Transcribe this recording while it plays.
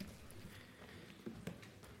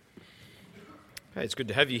Okay, it's good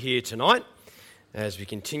to have you here tonight as we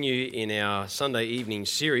continue in our Sunday evening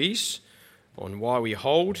series on why we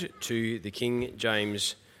hold to the King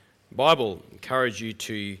James Bible. I encourage you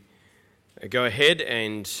to go ahead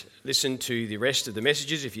and listen to the rest of the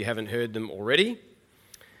messages if you haven't heard them already,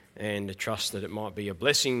 and trust that it might be a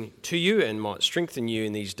blessing to you and might strengthen you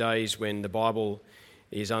in these days when the Bible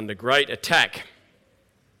is under great attack.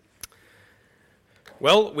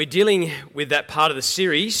 Well, we're dealing with that part of the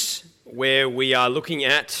series where we are looking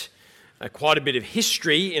at quite a bit of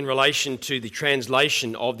history in relation to the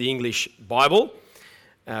translation of the English Bible.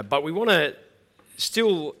 But we want to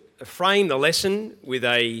still frame the lesson with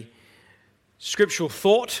a scriptural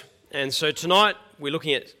thought. And so tonight we're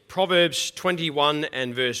looking at Proverbs 21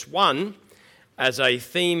 and verse 1 as a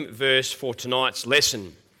theme verse for tonight's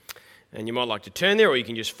lesson. And you might like to turn there, or you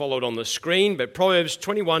can just follow it on the screen. But Proverbs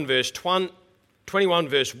 21 verse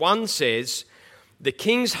 1 says, "The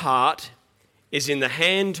king's heart is in the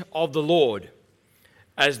hand of the Lord.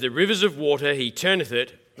 As the rivers of water, he turneth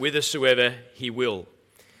it whithersoever he will."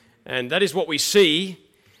 And that is what we see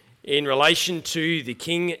in relation to the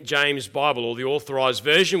King James Bible, or the Authorized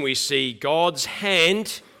Version. We see God's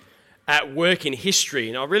hand at work in history.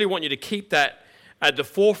 And I really want you to keep that at the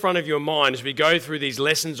forefront of your mind as we go through these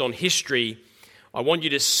lessons on history. I want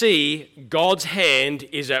you to see God's hand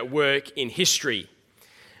is at work in history.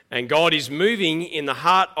 And God is moving in the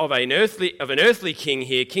heart of an earthly king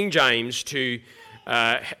here, King James, to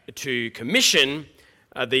commission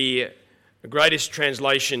the greatest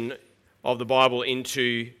translation of the Bible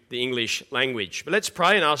into the English language. But let's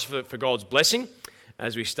pray and ask for God's blessing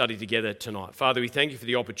as we study together tonight. Father, we thank you for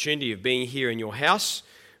the opportunity of being here in your house.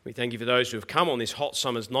 We thank you for those who have come on this hot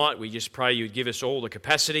summer's night. We just pray you would give us all the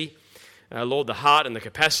capacity, Lord, the heart and the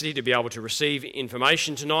capacity to be able to receive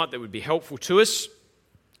information tonight that would be helpful to us.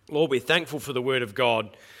 Lord, we're thankful for the Word of God,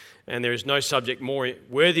 and there is no subject more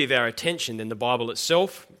worthy of our attention than the Bible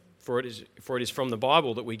itself, for it is from the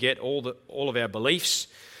Bible that we get all of our beliefs.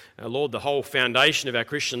 Lord, the whole foundation of our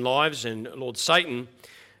Christian lives, and Lord, Satan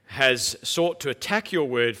has sought to attack your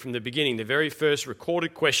Word from the beginning. The very first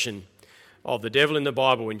recorded question of the devil in the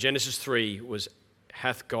Bible in Genesis 3 was,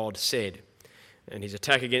 "Hath God said?" And his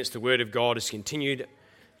attack against the Word of God has continued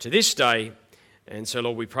to this day. And so,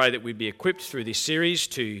 Lord, we pray that we'd be equipped through this series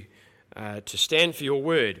to stand for your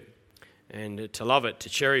word and to love it, to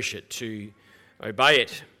cherish it, to obey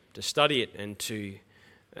it, to study it, and to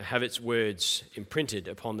have its words imprinted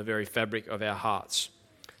upon the very fabric of our hearts.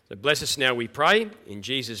 So bless us now, we pray. In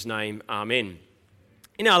Jesus' name, amen.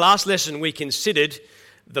 In our last lesson, we considered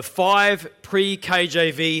the 5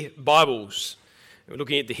 pre-KJV Bibles. We're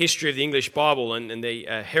looking at the history of the English Bible and the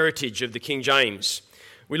heritage of the King James.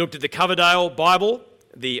 We looked at the Coverdale Bible,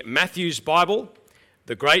 the Matthews Bible,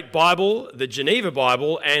 the Great Bible, the Geneva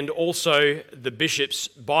Bible, and also the Bishop's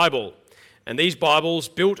Bible. And these Bibles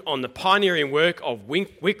built on the pioneering work of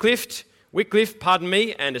Wycliffe,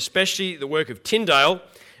 and especially the work of Tyndale,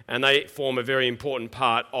 and they form a very important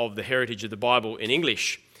part of the heritage of the Bible in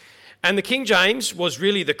English. And the King James was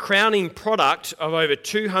really the crowning product of over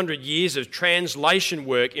 200 years of translation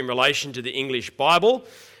work in relation to the English Bible,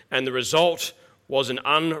 and the result was an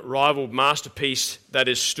unrivaled masterpiece that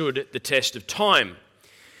has stood the test of time.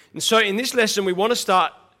 And so in this lesson, we want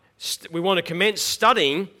to commence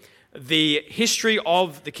studying the history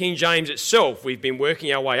of the King James itself. We've been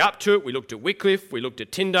working our way up to it. We looked at Wycliffe, we looked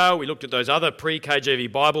at Tyndale, we looked at those other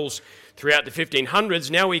pre-KJV Bibles throughout the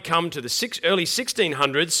 1500s. Now we come to the early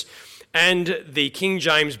 1600s and the King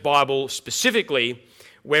James Bible specifically,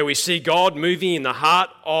 where we see God moving in the heart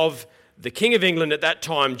of the King of England at that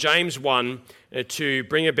time, James I, to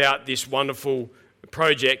bring about this wonderful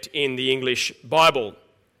project in the English Bible.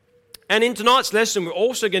 And in tonight's lesson, we're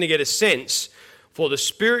also going to get a sense for the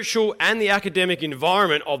spiritual and the academic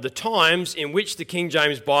environment of the times in which the King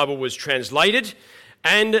James Bible was translated,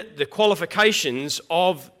 and the qualifications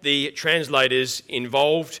of the translators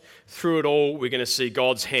involved. Through it all, we're going to see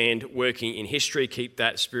God's hand working in history. Keep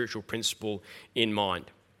that spiritual principle in mind.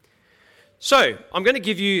 So, I'm going to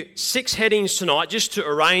give you 6 headings tonight just to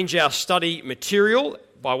arrange our study material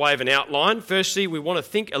by way of an outline. Firstly, we want to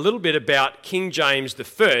think a little bit about King James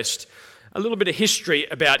I, a little bit of history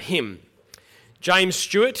about him. James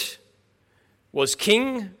Stuart was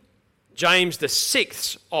King James VI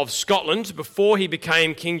of Scotland before he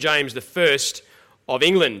became King James I of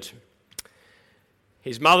England.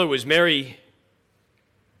 His mother was Mary,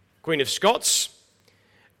 Queen of Scots.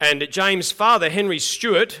 And James' father, Henry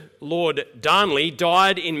Stuart, Lord Darnley,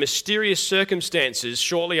 died in mysterious circumstances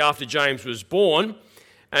shortly after James was born,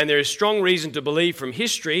 and there is strong reason to believe from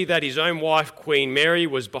history that his own wife, Queen Mary,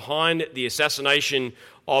 was behind the assassination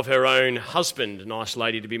of her own husband, a nice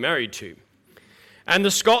lady to be married to. And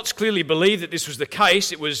the Scots clearly believed that this was the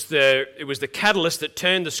case. It was the catalyst that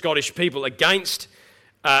turned the Scottish people against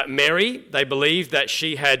Mary. They believed that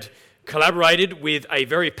she had collaborated with a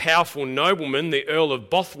very powerful nobleman, the Earl of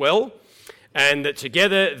Bothwell, and that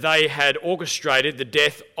together they had orchestrated the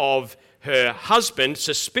death of her husband.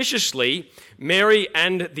 Suspiciously, Mary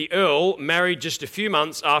and the Earl married just a few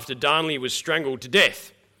months after Darnley was strangled to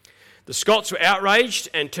death. The Scots were outraged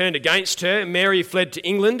and turned against her. Mary fled to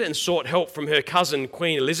England and sought help from her cousin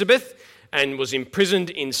Queen Elizabeth and was imprisoned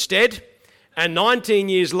instead. And 19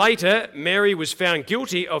 years later, Mary was found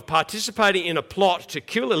guilty of participating in a plot to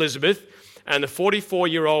kill Elizabeth, and the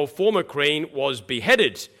 44-year-old former queen was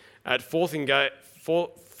beheaded at Fotheringhay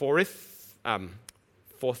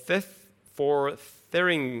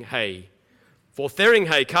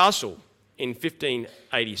Castle in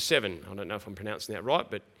 1587. I don't know if I'm pronouncing that right,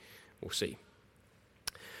 but we'll see.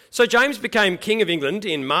 So James became King of England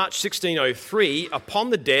in March 1603 upon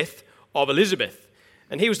the death of Elizabeth,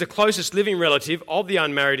 and he was the closest living relative of the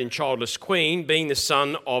unmarried and childless Queen, being the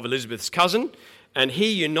son of Elizabeth's cousin, and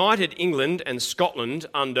he united England and Scotland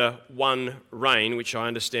under one reign, which I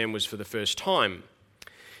understand was for the first time.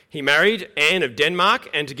 He married Anne of Denmark,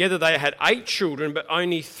 and together they had 8 children, but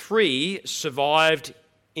only 3 survived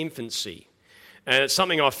infancy. And it's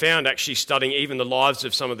something I found actually studying even the lives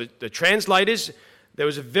of some of the translators. There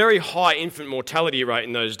was a very high infant mortality rate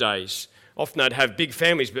in those days. Often they'd have big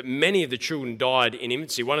families, but many of the children died in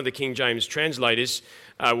infancy. One of the King James translators,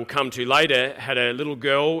 we'll come to later, had a little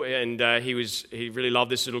girl, and he really loved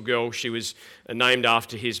this little girl. She was named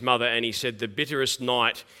after his mother, and he said the bitterest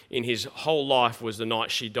night in his whole life was the night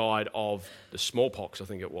she died of the smallpox, I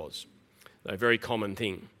think it was. A very common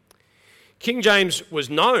thing. King James was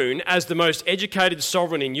known as the most educated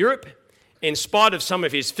sovereign in Europe. In spite of some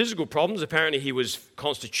of his physical problems, apparently he was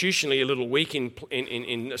constitutionally a little weak in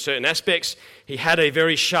certain aspects, he had a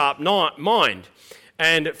very sharp mind.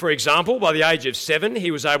 And for example, by the age of 7, he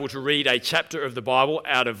was able to read a chapter of the Bible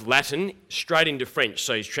out of Latin straight into French.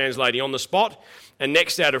 So he's translating on the spot, and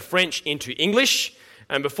next out of French into English.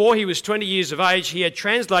 And before he was 20 years of age, he had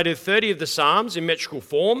translated 30 of the Psalms in metrical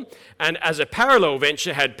form, and as a parallel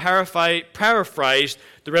venture had paraphrased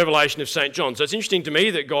the Revelation of St. John. So it's interesting to me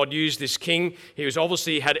that God used this king. He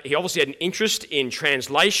obviously had an interest in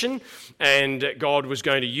translation, and God was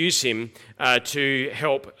going to use him to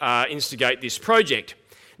help instigate this project.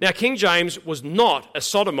 Now, King James was not a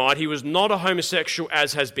sodomite. He was not a homosexual,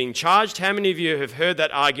 as has been charged. How many of you have heard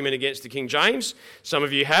that argument against the King James? Some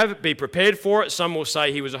of you have. Be prepared for it. Some will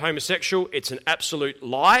say he was a homosexual. It's an absolute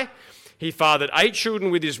lie. He fathered 8 children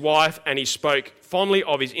with his wife, and he spoke fondly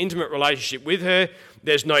of his intimate relationship with her.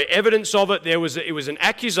 There's no evidence of it. It was an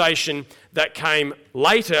accusation that came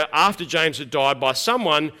later, after James had died, by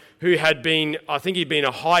someone who had been, I think he'd been a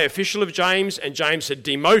high official of James, and James had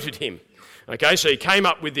demoted him. Okay, so he came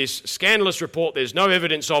up with this scandalous report. There's no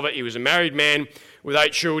evidence of it. He was a married man with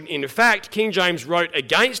 8 children. In fact, King James wrote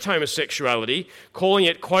against homosexuality, calling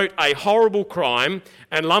it, quote, a horrible crime,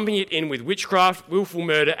 and lumping it in with witchcraft, willful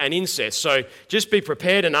murder, and incest. So just be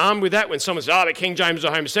prepared and armed with that. When someone says, but King James is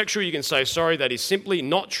a homosexual, you can say, sorry, that is simply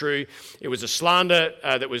not true. It was a slander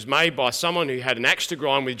that was made by someone who had an axe to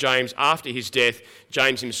grind with James after his death.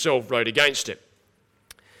 James himself wrote against it.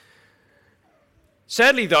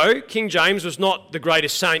 Sadly, though, King James was not the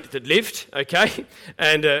greatest saint that lived, okay?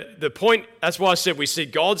 And the point, that's why I said we see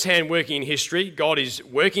God's hand working in history. God is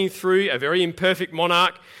working through a very imperfect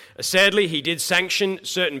monarch. Sadly, he did sanction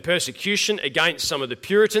certain persecution against some of the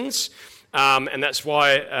Puritans, and that's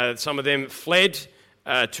why some of them fled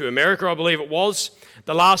to America, I believe it was.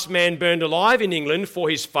 The last man burned alive in England for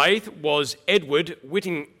his faith was Edward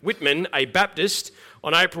Whitman, a Baptist,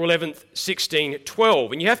 on April 11th,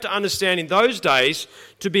 1612. And you have to understand, in those days,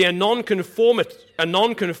 to be a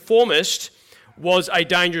nonconformist was a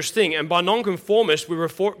dangerous thing. And by nonconformist,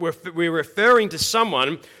 we're referring to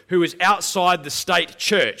someone who is outside the state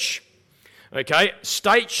church. Okay?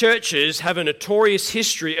 State churches have a notorious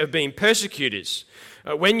history of being persecutors.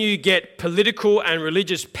 When you get political and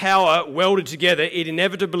religious power welded together, it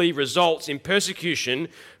inevitably results in persecution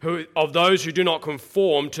of those who do not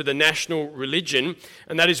conform to the national religion.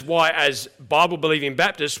 And that is why, as Bible-believing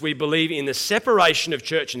Baptists, we believe in the separation of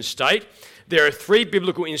church and state. There are 3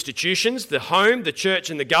 biblical institutions, the home, the church,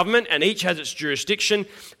 and the government, and each has its jurisdiction,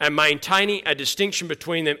 and maintaining a distinction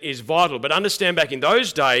between them is vital. But understand, back in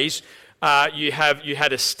those days, You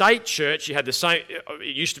had a state church. You had the same.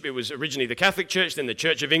 It was originally the Catholic Church, then the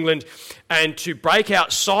Church of England, and to break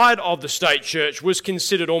outside of the state church was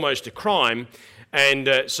considered almost a crime. And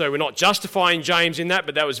so we're not justifying James in that,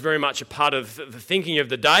 but that was very much a part of the thinking of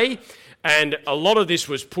the day. And a lot of this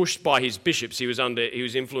was pushed by his bishops. He was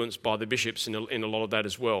influenced by the bishops in a lot of that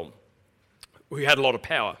as well, who had a lot of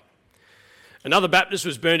power. Another Baptist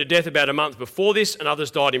was burned to death about a month before this, and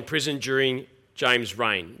others died in prison during James'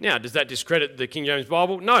 reign. Now, does that discredit the King James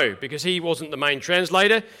Bible? No, because he wasn't the main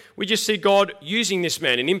translator. We just see God using this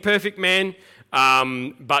man, an imperfect man,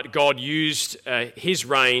 but God used his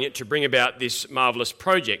reign to bring about this marvellous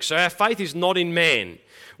project. So our faith is not in man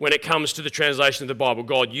when it comes to the translation of the Bible.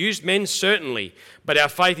 God used men, certainly, but our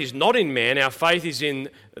faith is not in man. Our faith is in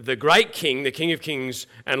the great King, the King of Kings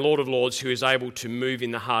and Lord of Lords, who is able to move in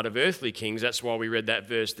the heart of earthly kings. That's why we read that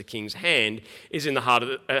verse, the king's hand is in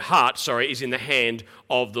the is in the hand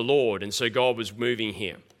of the Lord. And so God was moving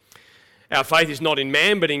here. Our faith is not in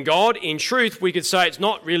man, but in God. In truth, we could say it's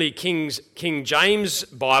not really King James'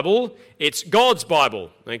 Bible, it's God's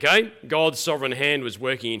Bible, okay? God's sovereign hand was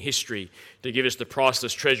working in history to give us the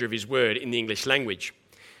priceless treasure of his word in the English language.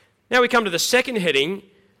 Now we come to the second heading,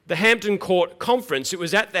 the Hampton Court Conference. It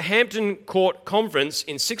was at the Hampton Court Conference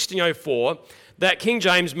in 1604 that King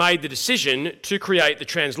James made the decision to create the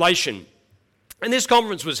translation. And this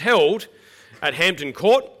conference was held at Hampton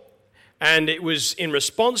Court, and it was in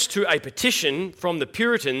response to a petition from the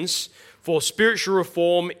Puritans for spiritual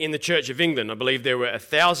reform in the Church of England. I believe there were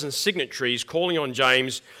 1,000 signatories calling on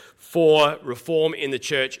James for reform in the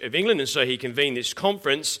Church of England, and so he convened this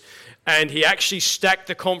conference, and he actually stacked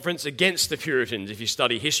the conference against the Puritans. If you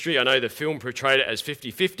study history, I know the film portrayed it as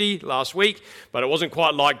 50-50 last week, but it wasn't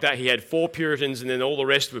quite like that. He had 4 Puritans, and then all the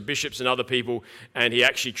rest were bishops and other people, and he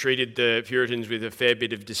actually treated the Puritans with a fair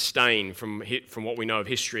bit of disdain from what we know of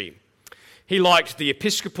history. He liked the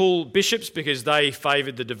Episcopal bishops because they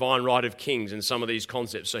favoured the divine right of kings and some of these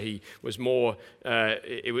concepts. So he was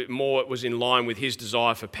it was in line with his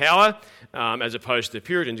desire for power, as opposed to the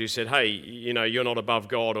Puritans who said, hey, you're not above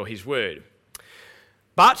God or his word.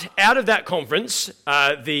 But out of that conference,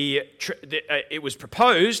 it was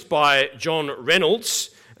proposed by John Reynolds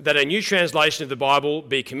that a new translation of the Bible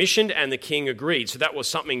be commissioned, and the king agreed. So that was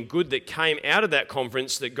something good that came out of that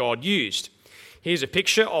conference that God used. Here's a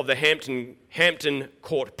picture of the Hampton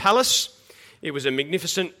Court Palace. It was a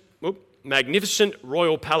magnificent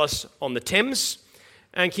royal palace on the Thames,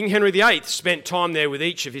 and King Henry VIII spent time there with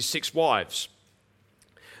each of his 6 wives.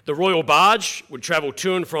 The royal barge would travel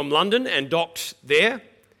to and from London and docked there,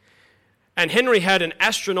 and Henry had an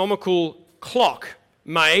astronomical clock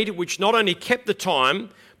made which not only kept the time,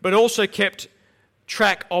 but also kept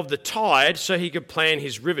track of the tide so he could plan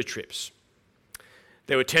his river trips.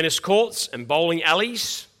 There were tennis courts and bowling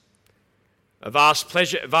alleys, vast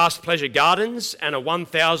pleasure gardens, and a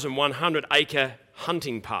 1,100-acre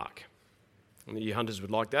hunting park. Any of you hunters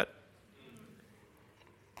would like that?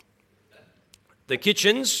 The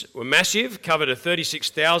kitchens were massive, covered a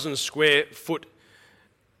 36,000 square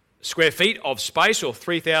feet of space, or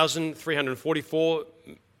 3,344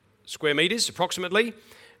 square metres approximately,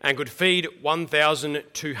 and could feed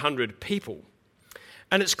 1,200 people.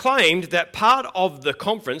 And it's claimed that part of the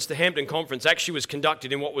conference, the Hampton Conference, actually was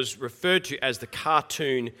conducted in what was referred to as the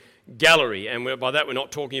Cartoon Gallery. And by that, we're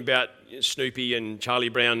not talking about Snoopy and Charlie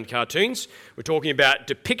Brown cartoons. We're talking about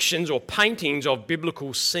depictions or paintings of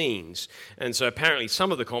biblical scenes. And so apparently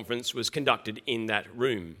some of the conference was conducted in that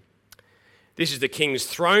room. This is the king's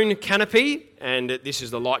throne canopy, and this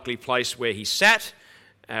is the likely place where he sat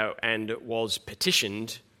and was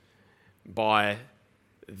petitioned by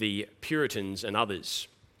the Puritans and others.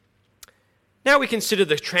 Now we consider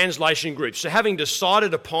the translation group. So having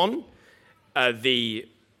decided upon the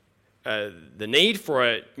need for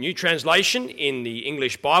a new translation in the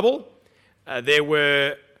English Bible, there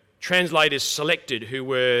were translators selected who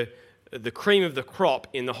were the cream of the crop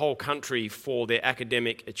in the whole country for their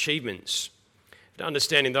academic achievements. To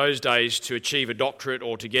understand in those days, to achieve a doctorate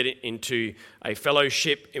or to get into a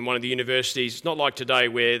fellowship in one of the universities, it's not like today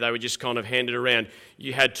where they were just kind of handed around.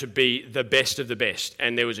 You had to be the best of the best,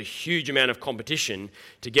 and there was a huge amount of competition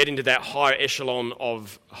to get into that higher echelon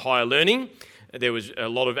of higher learning. There was a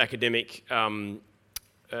lot of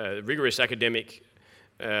rigorous academic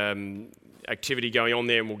activity going on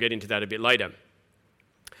there, and we'll get into that a bit later.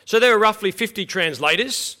 So there were roughly 50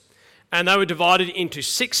 translators, and they were divided into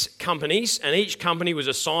 6 companies, and each company was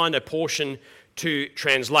assigned a portion to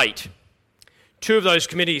translate. 2 of those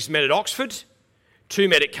committees met at Oxford, 2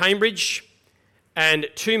 met at Cambridge, and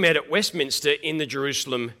 2 met at Westminster in the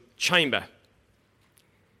Jerusalem chamber.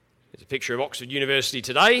 There's a picture of Oxford University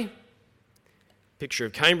today, picture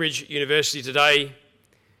of Cambridge University today,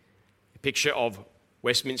 a picture of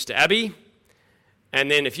Westminster Abbey,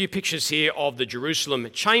 and then a few pictures here of the Jerusalem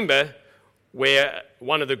chamber where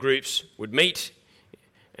one of the groups would meet,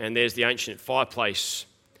 and there's the ancient fireplace.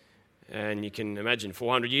 And you can imagine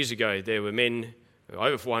 400 years ago, there were men,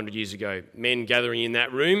 over 400 years ago, men gathering in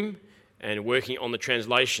that room and working on the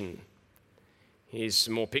translation. Here's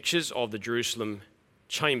some more pictures of the Jerusalem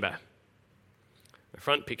chamber. The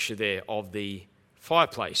front picture there of the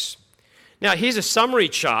fireplace. Now, here's a summary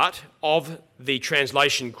chart of the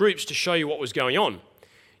translation groups to show you what was going on.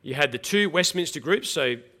 You had the two Westminster groups,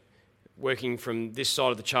 so working from this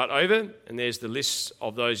side of the chart over, and there's the lists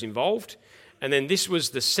of those involved. And then this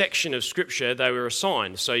was the section of Scripture they were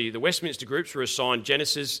assigned. So the Westminster groups were assigned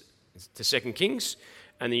Genesis to 2 Kings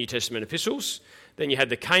and the New Testament epistles. Then you had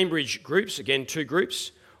the Cambridge groups, again 2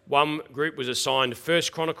 groups. One group was assigned 1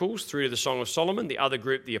 Chronicles through to the Song of Solomon, the other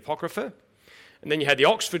group the Apocrypha. And then you had the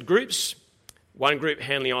Oxford groups, one group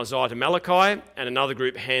handling Isaiah to Malachi, and another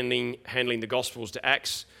group handling the Gospels to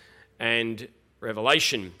Acts and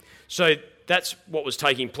Revelation. So that's what was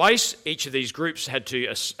taking place. Each of these groups had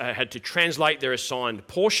to translate their assigned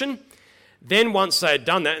portion. Then once they had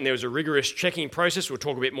done that, and there was a rigorous checking process, we'll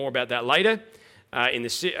talk a bit more about that later, in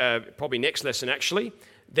the probably next lesson actually.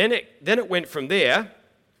 Then it went from there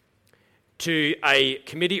to a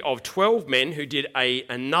committee of 12 men who did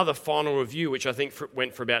another final review, which I think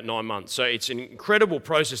went for about 9 months. So it's an incredible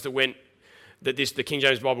process that the King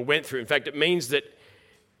James Bible went through. In fact, it means that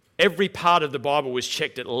every part of the Bible was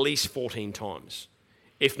checked at least 14 times,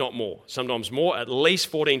 if not more. Sometimes more, at least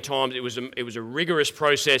 14 times. It was a rigorous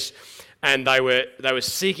process, and they were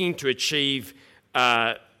seeking to achieve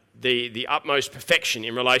the utmost perfection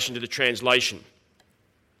in relation to the translation.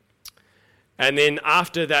 And then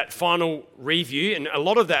after that final review, and a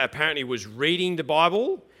lot of that apparently was reading the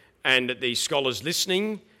Bible and the scholars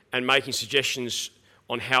listening and making suggestions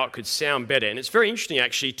on how it could sound better. And it's very interesting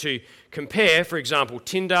actually to compare, for example,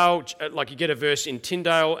 Tyndale, like you get a verse in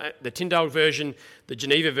Tyndale, the Tyndale version, the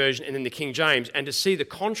Geneva version, and then the King James, and to see the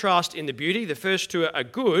contrast in the beauty. The first two are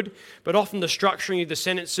good, but often the structuring of the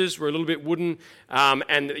sentences were a little bit wooden,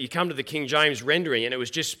 and you come to the King James rendering, and it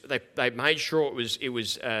was just, they made sure it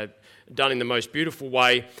was done in the most beautiful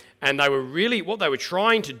way, and they were really, what they were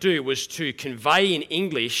trying to do was to convey in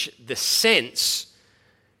English the sense,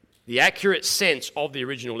 the accurate sense of the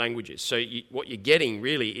original languages. So what you're getting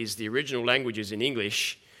really is the original languages in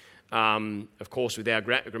English, of course with our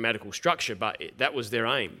grammatical structure, but that was their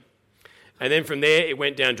aim. And then from there it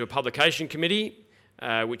went down to a publication committee,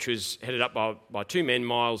 which was headed up by 2 men,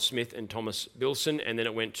 Miles Smith and Thomas Bilson, and then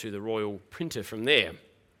it went to the royal printer from there.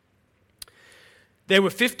 There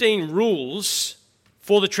were 15 rules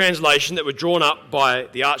for the translation that were drawn up by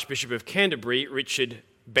the Archbishop of Canterbury, Richard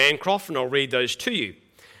Bancroft, and I'll read those to you.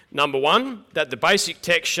 Number 1, that the basic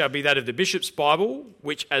text shall be that of the Bishop's Bible,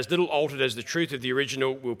 which as little altered as the truth of the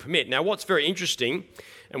original will permit. Now, what's very interesting,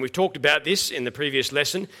 and we've talked about this in the previous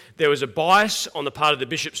lesson, there was a bias on the part of the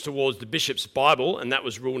bishops towards the Bishop's Bible, and that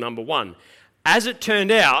was rule number 1. As it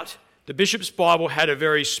turned out, the Bishop's Bible had a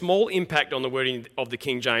very small impact on the wording of the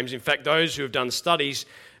King James. In fact, those who have done studies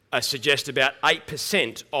suggest about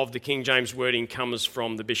 8% of the King James wording comes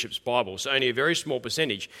from the Bishop's Bible, so only a very small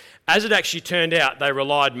percentage. As it actually turned out, they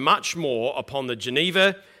relied much more upon the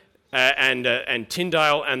Geneva and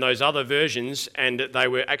Tyndale and those other versions, and they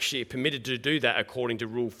were actually permitted to do that according to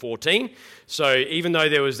Rule 14. So even though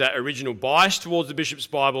there was that original bias towards the Bishop's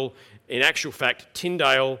Bible, in actual fact,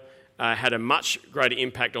 Tyndale had a much greater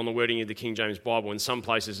impact on the wording of the King James Bible, in some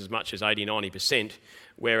places as much as 80-90%,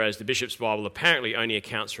 whereas the Bishop's Bible apparently only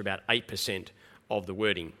accounts for about 8% of the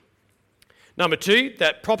wording. Number 2,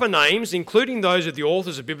 that proper names, including those of the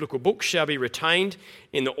authors of biblical books, shall be retained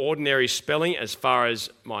in the ordinary spelling as far as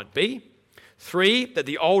might be. 3, that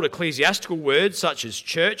the old ecclesiastical words such as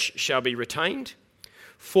church shall be retained.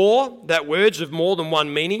 4, that words of more than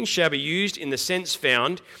one meaning shall be used in the sense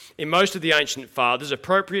found in most of the ancient fathers,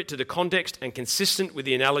 appropriate to the context and consistent with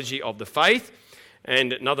the analogy of the faith.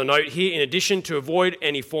 And another note here, in addition, to avoid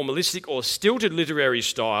any formalistic or stilted literary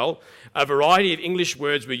style, a variety of English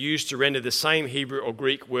words were used to render the same Hebrew or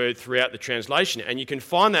Greek word throughout the translation. And you can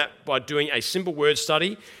find that by doing a simple word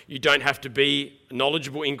study. You don't have to be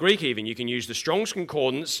knowledgeable in Greek even. You can use the Strong's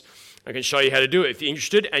Concordance. I can show you how to do it if you're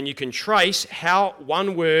interested, and you can trace how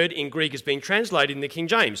one word in Greek is being translated in the King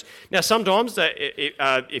James. Now, sometimes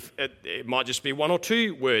it might just be 1 or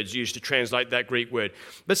 2 words used to translate that Greek word,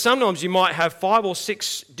 but sometimes you might have 5 or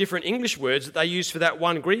 6 different English words that they use for that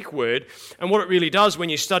one Greek word, and what it really does when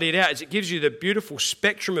you study it out is it gives you the beautiful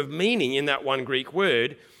spectrum of meaning in that one Greek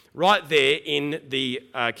word right there in the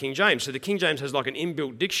King James. So the King James has like an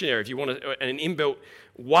inbuilt dictionary, if you want an inbuilt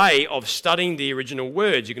way of studying the original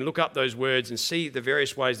words. You can look up those words and see the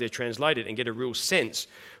various ways they're translated and get a real sense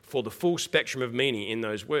for the full spectrum of meaning in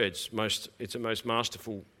those words. It's a most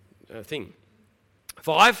masterful thing.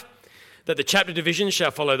 5, that the chapter divisions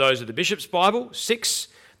shall follow those of the Bishop's Bible. 6,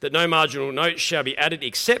 that no marginal notes shall be added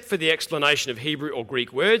except for the explanation of Hebrew or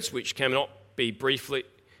Greek words, which cannot be briefly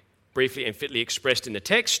and fitly expressed in the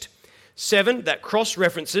text. 7, that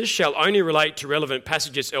cross-references shall only relate to relevant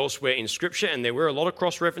passages elsewhere in Scripture, and there were a lot of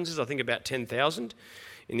cross-references, I think about 10,000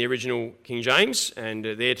 in the original King James, and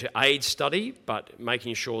there to aid study, but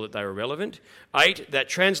making sure that they were relevant. 8, that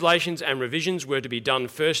translations and revisions were to be done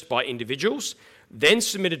first by individuals, then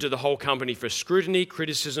submitted to the whole company for scrutiny,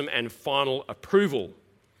 criticism, and final approval.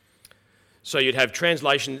 So you'd have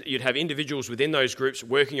translation, you'd have individuals within those groups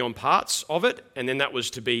working on parts of it, and then that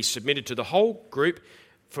was to be submitted to the whole group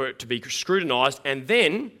for it to be scrutinised, and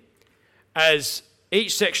then as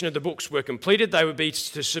each section of the books were completed, they would be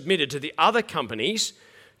submitted to the other companies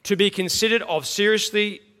to be considered of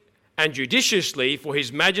seriously and judiciously, for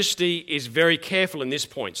his majesty is very careful in this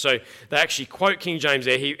point. So they actually quote King James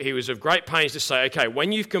there. He was of great pains to say, okay,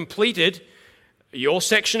 when you've completed your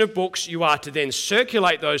section of books, you are to then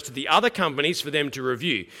circulate those to the other companies for them to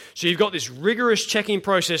review. So you've got this rigorous checking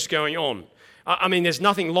process going on. I mean, there's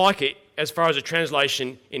nothing like it as far as a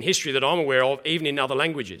translation in history that I'm aware of, even in other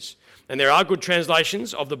languages. And there are good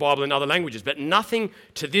translations of the Bible in other languages, but nothing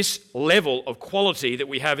to this level of quality that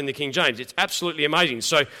we have in the King James. It's absolutely amazing.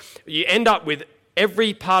 So you end up with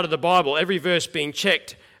every part of the Bible, every verse being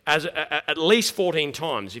checked as at least 14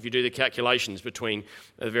 times if you do the calculations between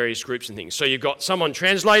the various groups and things. So you've got someone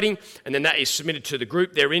translating, and then that is submitted to the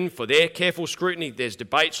group they're in for their careful scrutiny. There's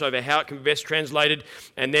debates over how it can be best translated,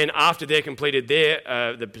 and then after they're completed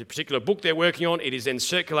the particular book they're working on, it is then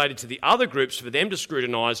circulated to the other groups for them to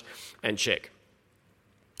scrutinise and check.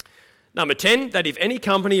 Number 10, that if any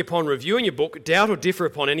company upon reviewing your book doubt or differ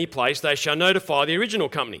upon any place, they shall notify the original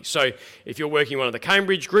company. So if you're working one of the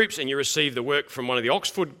Cambridge groups and you receive the work from one of the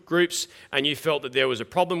Oxford groups and you felt that there was a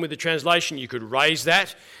problem with the translation, you could raise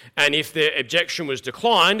that. And if the objection was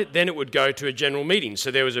declined, then it would go to a general meeting.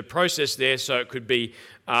 So there was a process there so it could be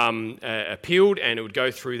appealed, and it would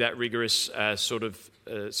go through that rigorous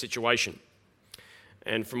situation.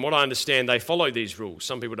 And from what I understand, they follow these rules.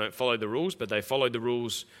 Some people don't follow the rules, but they followed the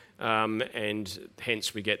rules, and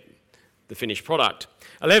hence we get the finished product.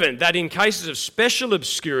 11, that in cases of special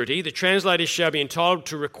obscurity, the translators shall be entitled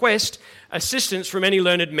to request assistance from any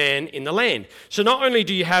learned man in the land. So not only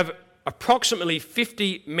do you have approximately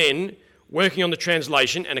 50 men working on the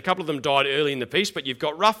translation, and a couple of them died early in the piece, but you've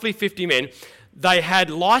got roughly 50 men. They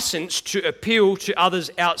had license to appeal to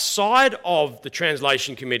others outside of the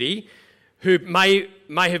translation committee who may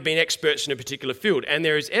have been experts in a particular field. And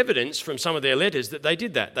there is evidence from some of their letters that they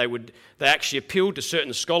did that. They actually appealed to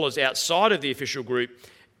certain scholars outside of the official group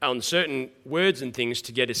on certain words and things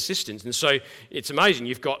to get assistance. And so it's amazing.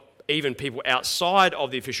 You've got even people outside of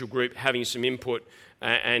the official group having some input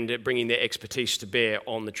and bringing their expertise to bear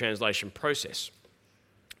on the translation process.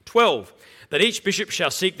 12, that each bishop shall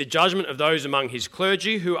seek the judgment of those among his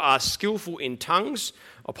clergy who are skillful in tongues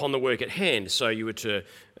upon the work at hand. So you were to,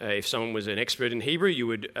 if someone was an expert in Hebrew, you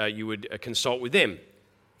would consult with them.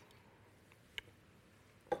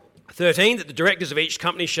 13, that the directors of each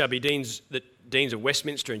company shall be deans of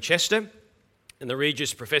Westminster and Chester, and the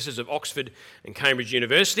Regius Professors of Oxford and Cambridge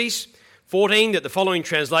universities. 14, that the following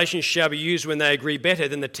translations shall be used when they agree better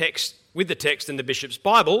than the text than the Bishop's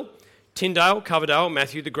Bible: Tyndale, Coverdale,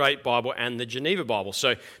 Matthew the Great Bible, and the Geneva Bible.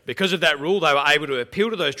 So because of that rule, they were able to appeal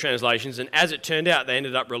to those translations, and as it turned out, they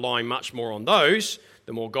ended up relying much more on those,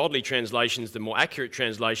 the more godly translations, the more accurate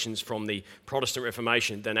translations from the Protestant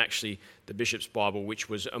Reformation, than actually the Bishop's Bible, which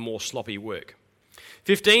was a more sloppy work.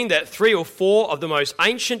 15, that 3 or 4 of the most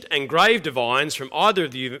ancient and grave divines from either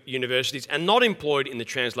of the universities and not employed in the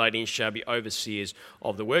translating shall be overseers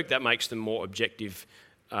of the work. That makes them more objective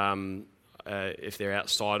if they're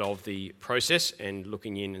outside of the process and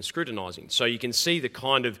looking in and scrutinising. So you can see the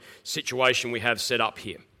kind of situation we have set up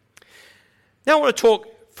here. Now I want to talk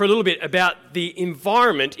for a little bit about the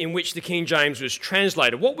environment in which the King James was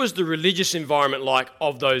translated. What was the religious environment like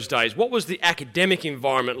of those days? What was the academic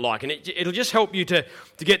environment like? And it'll just help you to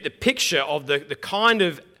get the picture of the kind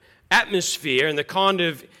of atmosphere and the kind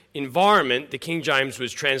of environment the King James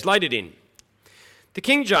was translated in. The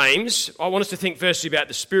King James, I want us to think firstly about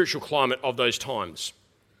the spiritual climate of those times.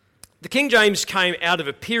 The King James came out of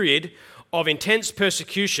a period of intense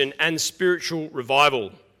persecution and spiritual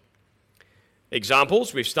revival.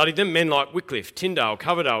 Examples, we've studied them, men like Wycliffe, Tyndale,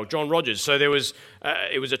 Coverdale, John Rogers. So it was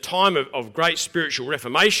a time of great spiritual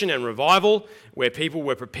reformation and revival where people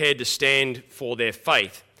were prepared to stand for their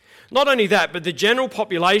faith. Not only that, but the general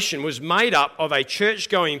population was made up of a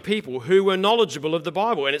church-going people who were knowledgeable of the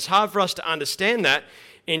Bible. And it's hard for us to understand that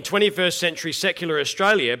in 21st century secular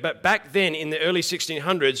Australia, but back then in the early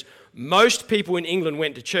 1600s, most people in England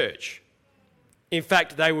went to church. In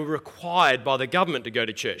fact, they were required by the government to go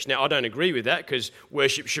to church. Now, I don't agree with that because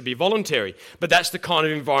worship should be voluntary, but that's the kind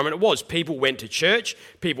of environment it was. People went to church,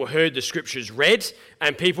 people heard the scriptures read,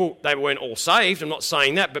 and they weren't all saved, I'm not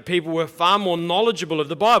saying that, but people were far more knowledgeable of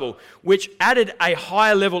the Bible, which added a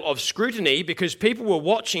higher level of scrutiny because people were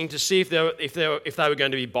watching to see if they were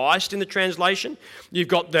going to be biased in the translation. You've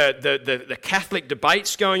got the Catholic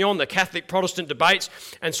debates going on, the Catholic Protestant debates,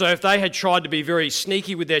 and so if they had tried to be very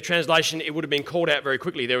sneaky with their translation, it would have been called out very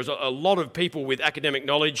quickly. There was a lot of people with academic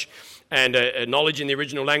knowledge and knowledge in the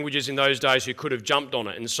original languages in those days who could have jumped on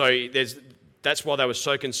it. And so that's why they were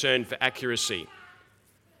so concerned for accuracy.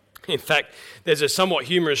 In fact, there's a somewhat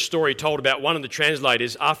humorous story told about one of the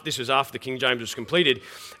translators. This was after the King James was completed,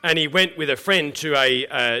 and he went with a friend to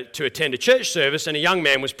attend a church service, and a young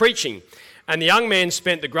man was preaching. And the young man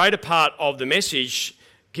spent the greater part of the message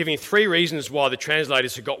giving 3 reasons why the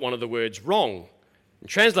translators had got one of the words wrong and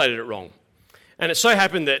translated it wrong. And it so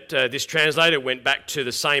happened that this translator went back to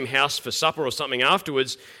the same house for supper or something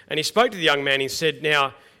afterwards, and he spoke to the young man. He said,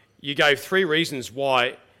 "Now, you gave 3 reasons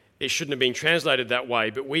why it shouldn't have been translated that way,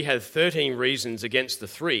 but we had 13 reasons against the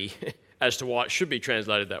 3 as to why it should be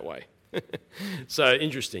translated that way." So,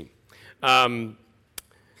 interesting. David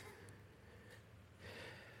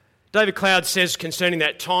Cloud says concerning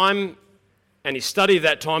that time and his study of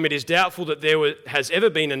that time, it is doubtful that there has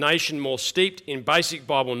ever been a nation more steeped in basic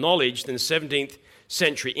Bible knowledge than 17th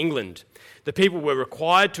century England. The people were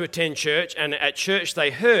required to attend church, and at church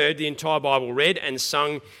they heard the entire Bible read and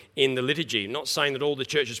sung in the liturgy. I'm not saying that all the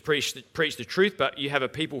churches preach the truth, but you have a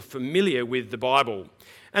people familiar with the Bible,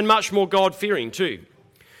 and much more God-fearing too.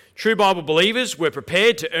 True Bible believers were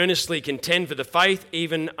prepared to earnestly contend for the faith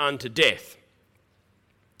even unto death.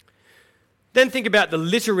 Then think about the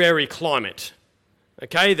literary climate,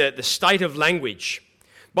 okay, the state of language.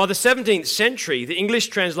 By the 17th century, the English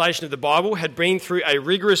translation of the Bible had been through a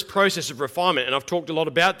rigorous process of refinement, and I've talked a lot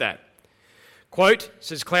about that. Quote,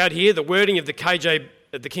 says Cloud here, "The wording of the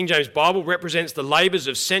King James Bible represents the labours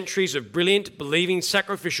of centuries of brilliant, believing,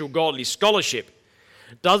 sacrificial, godly scholarship.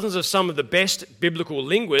 Dozens of some of the best biblical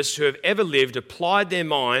linguists who have ever lived applied their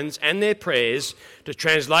minds and their prayers to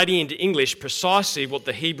translating into English precisely what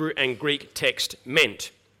the Hebrew and Greek text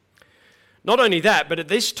meant." Not only that, but at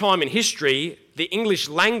this time in history, the English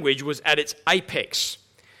language was at its apex.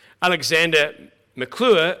 Alexander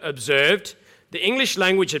McClure observed, "The English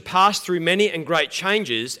language had passed through many and great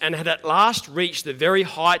changes and had at last reached the very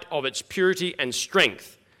height of its purity and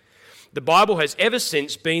strength. The Bible has ever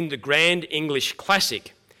since been the grand English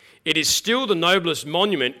classic. It is still the noblest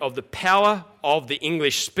monument of the power of the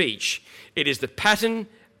English speech. It is the pattern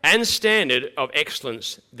and standard of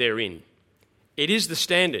excellence therein." It is the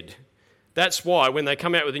standard. That's why when they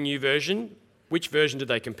come out with a new version, which version do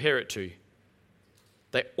they compare it to?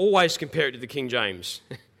 They always compare it to the King James.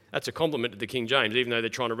 That's a compliment to the King James, even though they're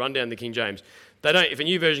trying to run down the King James. If a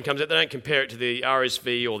new version comes out, they don't compare it to the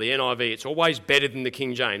RSV or the NIV. It's always better than the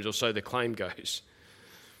King James, or so the claim goes.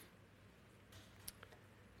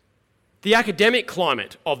 The academic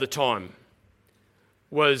climate of the time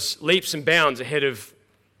was leaps and bounds ahead of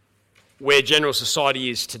where general society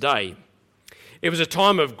is today. It was a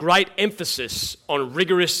time of great emphasis on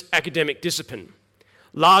rigorous academic discipline.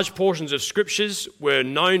 Large portions of scriptures were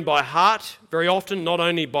known by heart very often, not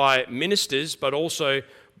only by ministers, but also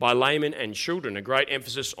by laymen and children. A great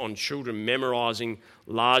emphasis on children memorising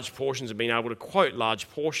large portions and being able to quote large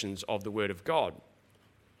portions of the Word of God.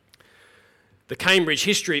 The Cambridge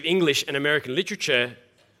History of English and American Literature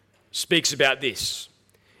speaks about this.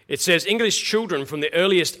 It says, "English children from the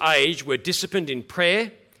earliest age were disciplined in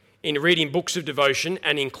prayer, in reading books of devotion,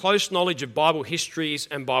 and in close knowledge of Bible histories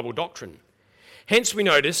and Bible doctrine. Hence we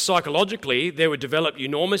notice psychologically there were developed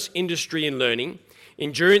enormous industry in learning,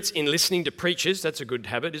 endurance in listening to preachers," that's a good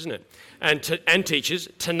habit, isn't it, and teachers,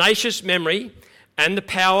 "tenacious memory, and the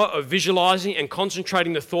power of visualising and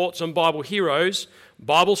concentrating the thoughts on Bible heroes,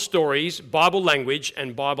 Bible stories, Bible language,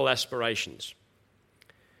 and Bible aspirations."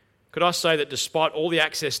 Could I say that despite all the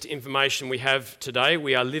access to information we have today,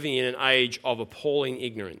 we are living in an age of appalling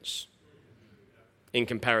ignorance in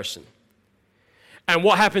comparison. And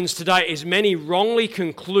what happens today is many wrongly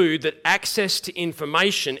conclude that access to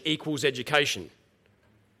information equals education.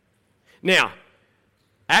 Now,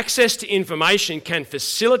 Access to information can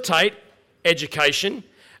facilitate education.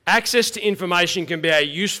 Access to information can be a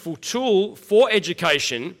useful tool for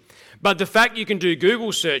education, but the fact you can do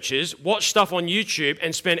Google searches, watch stuff on YouTube,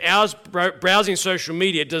 and spend hours browsing social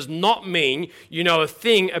media does not mean you know a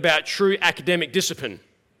thing about true academic discipline.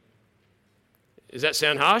 Does that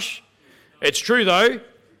sound harsh? It's true though.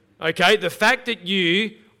 Okay, the fact that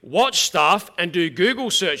you watch stuff and do Google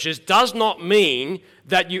searches does not mean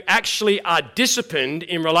that you actually are disciplined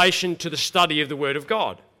in relation to the study of the Word of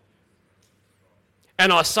God.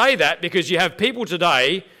 And I say that because you have people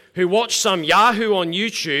today who watch some Yahoo on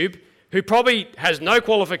YouTube who probably has no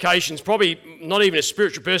qualifications, probably not even a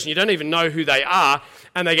spiritual person, you don't even know who they are,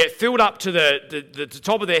 and they get filled up to the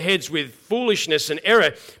top of their heads with foolishness and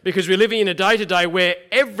error because we're living in a day-to-day where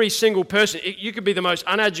every single person, you could be the most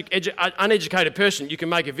uneducated person, you can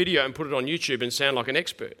make a video and put it on YouTube and sound like an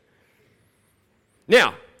expert.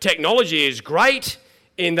 Now, technology is great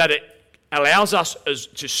in that it allows us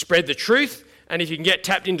to spread the truth, and if you can get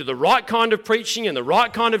tapped into the right kind of preaching and the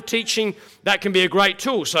right kind of teaching, that can be a great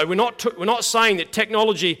tool. So we're not saying that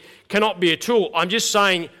technology cannot be a tool. I'm just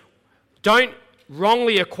saying don't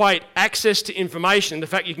wrongly equate access to information and the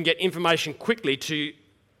fact you can get information quickly to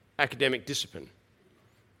academic discipline.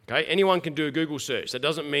 Okay? Anyone can do a Google search. That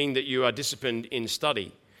doesn't mean that you are disciplined in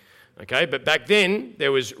study. Okay? But back then,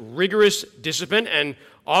 there was rigorous discipline, and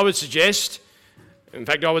I would suggest, in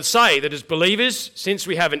fact, I would say that as believers, since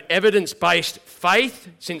we have an evidence-based faith,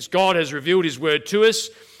 since God has revealed His Word to us,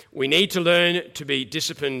 we need to learn to be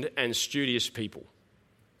disciplined and studious people.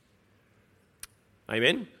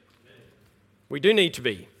 Amen? We do need to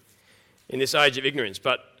be in this age of ignorance,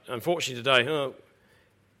 but unfortunately today,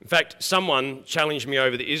 in fact, someone challenged me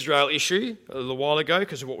over the Israel issue a little while ago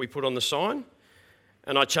because of what we put on the sign,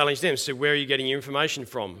 and I challenged them, said, where are you getting your information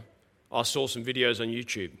from? I saw some videos on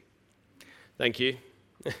YouTube. Thank you.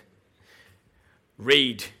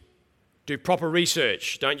 Read. Do proper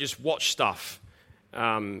research. Don't just watch stuff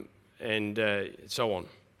and so on.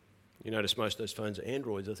 You notice most of those phones are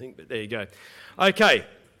Androids, I think, but there you go. Okay.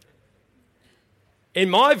 In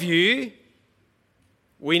my view,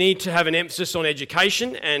 we need to have an emphasis on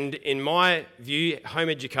education, and in my view, home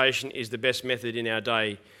education is the best method in our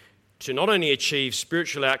day to not only achieve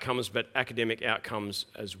spiritual outcomes, but academic outcomes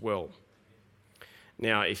as well.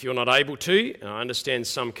 Now, if you're not able to, and I understand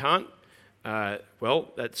some can't,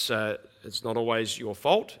 it's not always your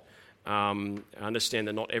fault. I understand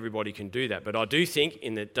that not everybody can do that. But I do think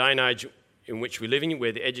in the day and age in which we're living,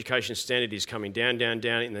 where the education standard is coming down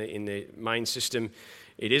in the main system,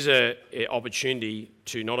 it is an opportunity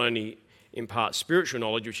to not only impart spiritual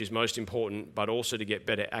knowledge, which is most important, but also to get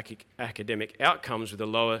better academic outcomes with a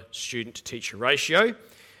lower student-to-teacher ratio.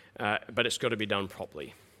 But it's got to be done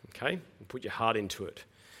properly. Okay? Put your heart into it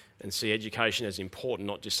and see education as important,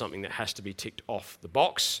 not just something that has to be ticked off the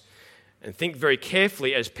box. And think very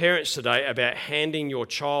carefully as parents today about handing your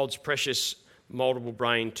child's precious multiple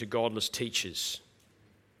brain to godless teachers.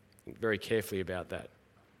 Think very carefully about that.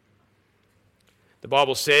 The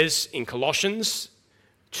Bible says in Colossians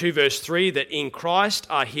 2 verse 3 that in Christ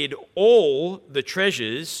are hid all the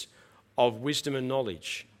treasures of wisdom and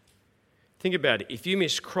knowledge. Think about it. If you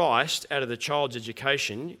miss Christ out of the child's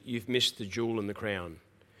education, you've missed the jewel and the crown.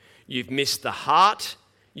 You've missed the heart,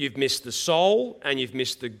 you've missed the soul, and you've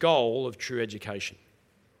missed the goal of true education.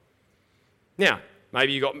 Now,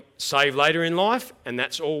 maybe you got saved later in life, and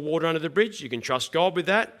that's all water under the bridge. You can trust God with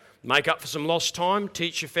that. Make up for some lost time.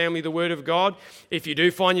 Teach your family the Word of God. If you do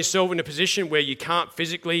find yourself in a position where you can't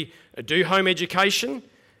physically do home education,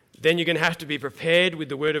 then you're going to have to be prepared with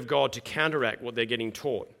the Word of God to counteract what they're getting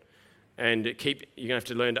taught. And you're going to have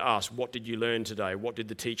to learn to ask, what did you learn today? What did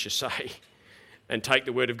the teacher say? And take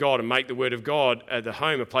the Word of God and make the Word of God at the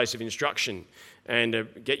home a place of instruction and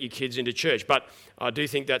get your kids into church. But I do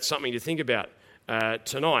think that's something to think about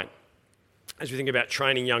tonight as we think about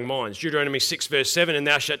training young minds. Deuteronomy 6 verse 7, and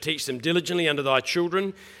thou shalt teach them diligently unto thy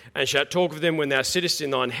children, and shalt talk of them when thou sittest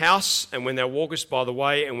in thine house, and when thou walkest by the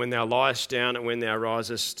way, and when thou liest down, and when thou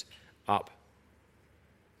risest up.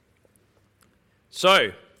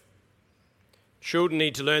 So, children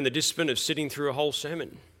need to learn the discipline of sitting through a whole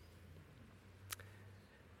sermon.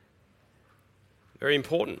 Very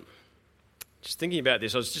important. Just thinking about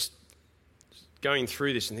this, I was just going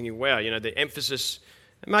through this and thinking, wow, the emphasis,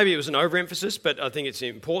 and maybe it was an overemphasis, but I think it's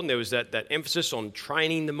important. There was that emphasis on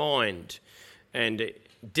training the mind and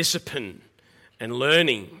discipline and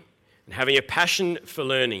learning and having a passion for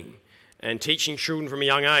learning and teaching children from a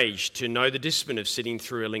young age to know the discipline of sitting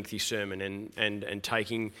through a lengthy sermon and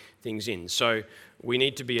taking things in. So we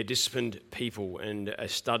need to be a disciplined people and a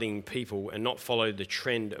studying people and not follow the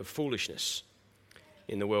trend of foolishness.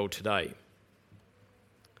 in the world today.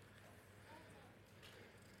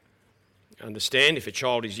 Understand, if a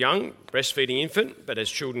child is young, breastfeeding infant, but as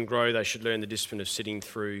children grow, they should learn the discipline of sitting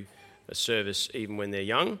through a service even when they're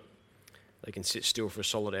young. They can sit still for a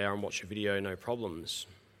solid hour and watch a video, no problems.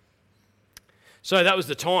 So that was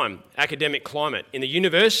the time, academic climate. In the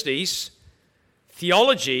universities,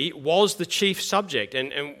 theology was the chief subject,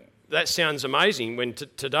 and that sounds amazing when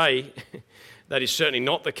today that is certainly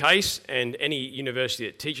not the case, and any university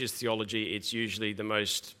that teaches theology, it's usually the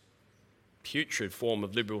most putrid form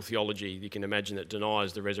of liberal theology you can imagine, that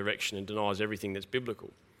denies the resurrection and denies everything that's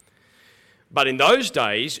biblical. But in those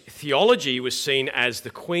days, theology was seen as the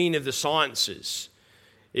queen of the sciences.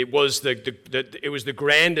 It was the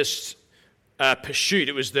grandest pursuit.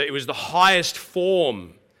 It was the highest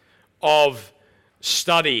form of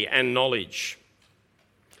study and knowledge.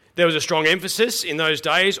 There was a strong emphasis in those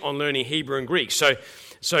days on learning Hebrew and Greek. So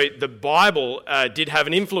the Bible did have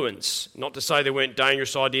an influence. Not to say there weren't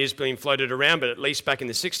dangerous ideas being floated around, but at least back in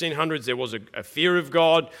the 1600s there was a fear of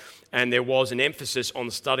God, and there was an emphasis on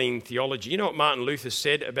studying theology. You know what Martin Luther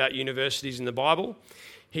said about universities in the Bible?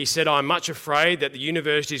 He said, "I'm much afraid that the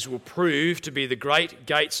universities will prove to be the great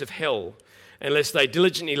gates of hell unless they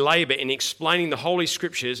diligently labour in explaining the Holy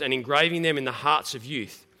Scriptures and engraving them in the hearts of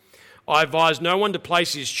youth. I advise no one to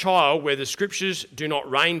place his child where the Scriptures do not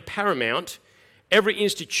reign paramount. Every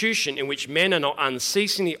institution in which men are not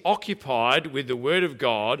unceasingly occupied with the Word of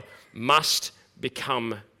God must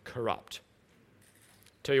become corrupt."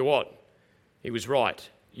 Tell you what, he was right.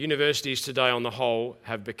 Universities today on the whole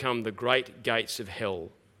have become the great gates of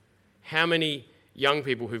hell. How many young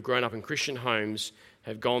people who've grown up in Christian homes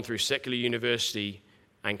have gone through secular university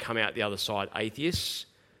and come out the other side atheists,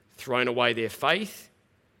 thrown away their faith?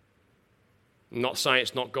 I'm not saying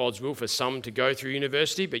it's not God's will for some to go through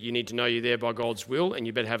university, but you need to know you're there by God's will, and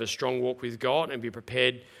you better have a strong walk with God and be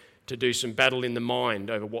prepared to do some battle in the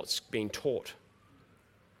mind over what's being taught.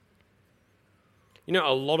 You know,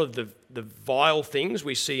 a lot of the vile things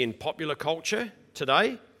we see in popular culture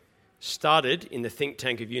today started in the think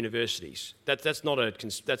tank of universities. I'm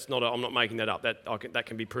not making that up. That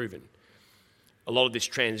can be proven. A lot of this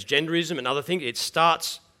transgenderism and other things, it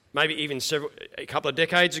starts maybe even a couple of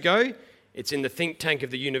decades ago. It's in the think tank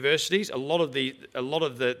of the universities. A lot of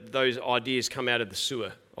those ideas come out of the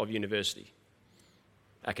sewer of university,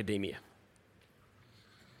 academia.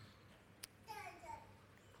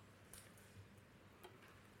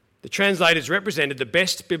 The translators represented the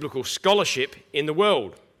best biblical scholarship in the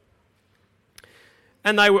world.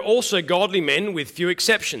 And they were also godly men with few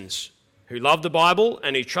exceptions, who loved the Bible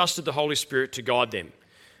and who trusted the Holy Spirit to guide them.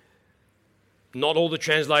 Probably not all the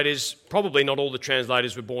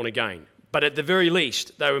translators were born again, but at the very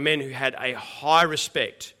least, they were men who had a high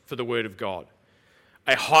respect for the Word of God,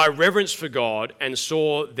 a high reverence for God, and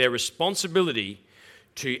saw their responsibility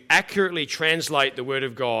to accurately translate the Word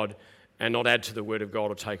of God and not add to the Word of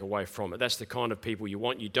God or take away from it. That's the kind of people you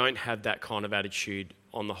want. You don't have that kind of attitude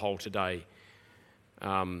on the whole today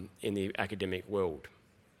in the academic world.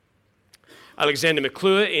 Alexander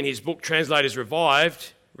McClure, in his book Translators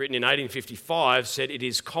Revived, written in 1855, said, "It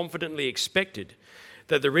is confidently expected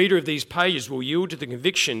that the reader of these pages will yield to the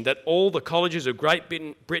conviction that all the colleges of Great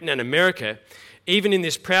Britain and America, even in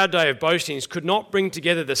this proud day of boastings, could not bring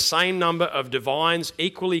together the same number of divines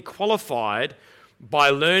equally qualified by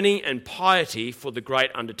learning and piety for the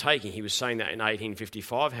great undertaking." He was saying that in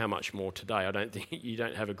 1855. How much more today? I don't think you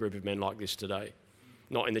don't have a group of men like this today.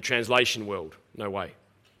 Not in the translation world. No way.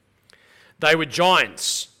 They were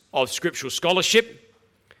giants of scriptural scholarship.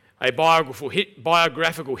 A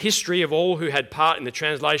biographical history of all who had part in the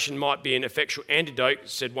translation might be an effectual antidote,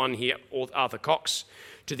 said one here, Arthur Cox,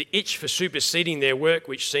 to the itch for superseding their work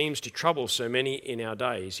which seems to trouble so many in our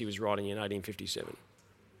days. He was writing in 1857.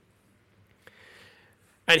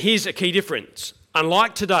 And here's a key difference.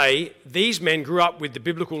 Unlike today, these men grew up with the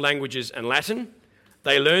biblical languages and Latin.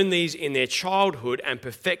 They learned these in their childhood and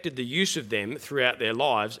perfected the use of them throughout their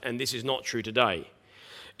lives, and this is not true today.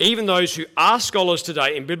 Even those who are scholars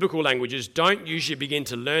today in biblical languages don't usually begin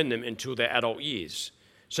to learn them until their adult years.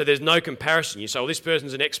 So there's no comparison. You say, well, this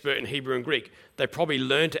person's an expert in Hebrew and Greek. They probably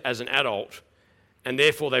learnt it as an adult, and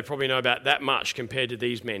therefore they probably know about that much compared to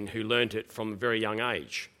these men who learnt it from a very young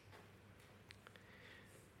age.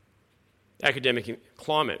 Academic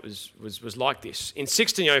climate was like this. In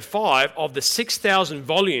 1605, of the 6,000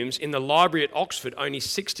 volumes in the library at Oxford, only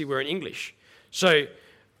 60 were in English. So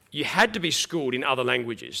you had to be schooled in other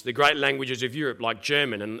languages, the great languages of Europe like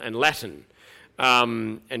German and Latin.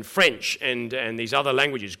 and French and these other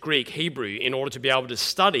languages, Greek, Hebrew, in order to be able to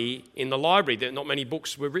study in the library. Not many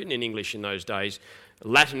books were written in English in those days.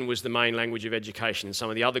 Latin was the main language of education, and some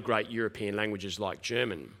of the other great European languages like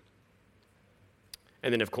German.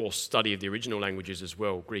 And then, of course, study of the original languages as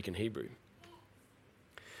well, Greek and Hebrew.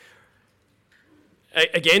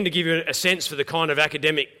 Again, to give you a sense for the kind of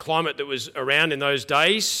academic climate that was around in those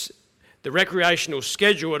days, the recreational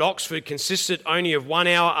schedule at Oxford consisted only of 1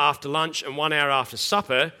 hour after lunch and 1 hour after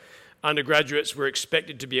supper. Undergraduates were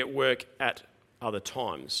expected to be at work at other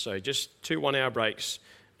times. So just 2 1-hour breaks,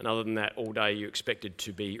 and other than that, all day you're expected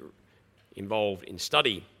to be involved in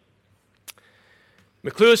study.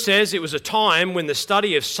 McClure says it was a time when the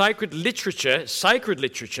study of sacred literature,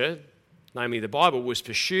 namely the Bible, was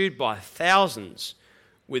pursued by thousands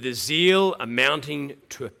with a zeal amounting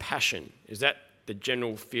to a passion. Is that the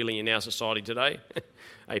general feeling in our society today?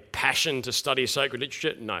 A passion to study sacred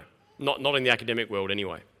literature? No, not in the academic world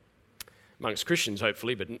anyway. Amongst Christians,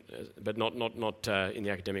 hopefully, but not in the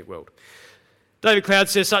academic world. David Cloud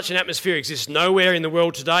says such an atmosphere exists nowhere in the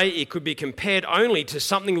world today. It could be compared only to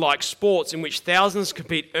something like sports in which thousands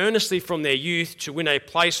compete earnestly from their youth to win a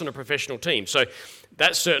place on a professional team. So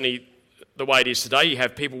that's certainly the way it is today. You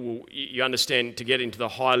have people, you understand, to get into the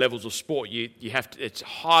higher levels of sport, you have to, it's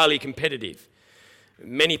highly competitive.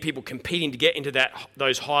 Many people competing to get into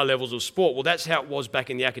those high levels of sport. Well, that's how it was back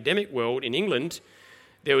in the academic world in England.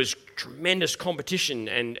 There was tremendous competition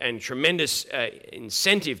and tremendous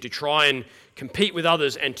incentive to try and compete with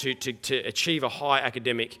others and to achieve a high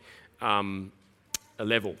academic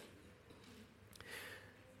level.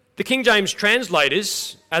 The King James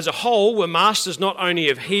translators, as a whole, were masters not only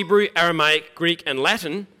of Hebrew, Aramaic, Greek, and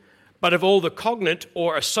Latin, but of all the cognate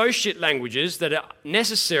or associate languages that are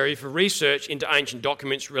necessary for research into ancient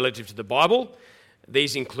documents relative to the Bible.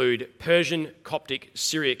 These include Persian, Coptic,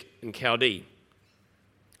 Syriac, and Chaldee.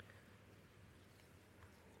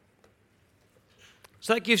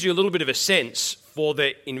 So that gives you a little bit of a sense for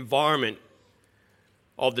the environment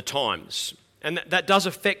of the times. And that does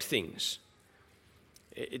affect things.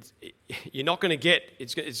 You're not going to get...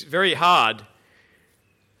 It's very hard,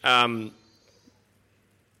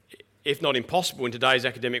 if not impossible in today's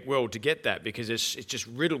academic world, to get that, because it's just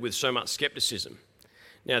riddled with so much scepticism.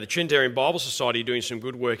 Now, the Trinitarian Bible Society are doing some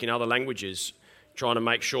good work in other languages, trying to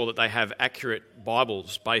make sure that they have accurate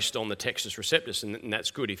Bibles based on the Textus Receptus, and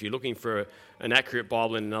that's good. If you're looking for an accurate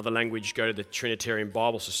Bible in another language, go to the Trinitarian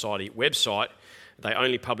Bible Society website. They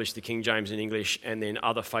only publish the King James in English, and then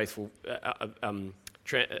other faithful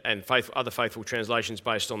translations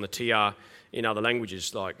based on the TR in other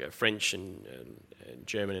languages like French and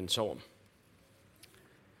German and so on.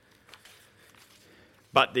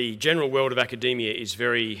 But the general world of academia is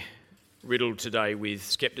very riddled today with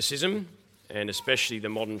scepticism, and especially the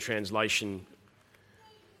modern translation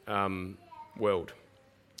world.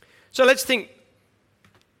 So let's think,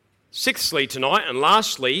 sixthly tonight and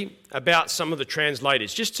lastly, about some of the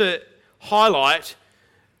translators, just to highlight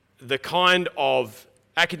the kind of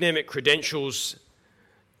academic credentials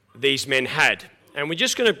these men had. And we're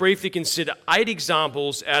just going to briefly consider 8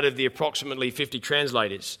 examples out of the approximately 50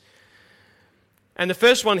 translators. And the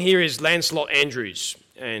first one here is Lancelot Andrewes,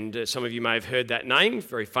 and some of you may have heard that name,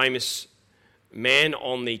 very famous man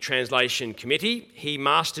on the translation committee. He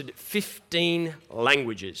mastered 15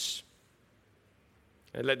 languages.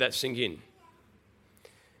 And let that sink in.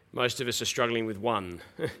 Most of us are struggling with one.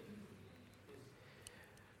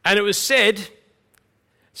 And it was said,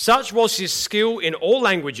 such was his skill in all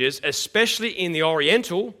languages, especially in the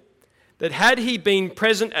Oriental, that had he been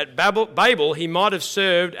present at Babel, he might have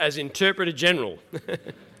served as interpreter general.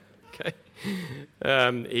 Okay.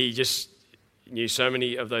 He just knew so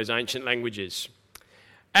many of those ancient languages.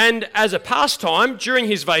 And as a pastime, during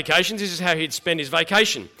his vacations, this is how he'd spend his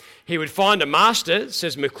vacation. He would find a master,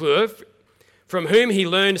 says McClure, from whom he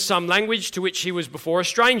learned some language to which he was before a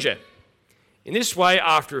stranger. In this way,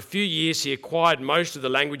 after a few years, he acquired most of the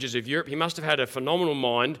languages of Europe. He must have had a phenomenal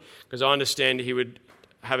mind, because I understand he would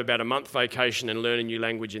have about a month vacation and learn a new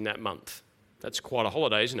language in that month. That's quite a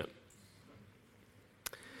holiday, isn't it?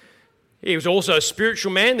 He was also a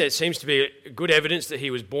spiritual man. There seems to be good evidence that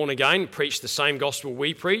he was born again, preached the same gospel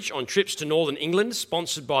we preach. On trips to northern England,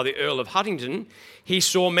 sponsored by the Earl of Huntingdon, he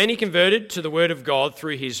saw many converted to the word of God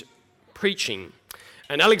through his preaching.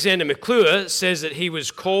 And Alexander McClure says that he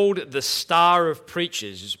was called the Star of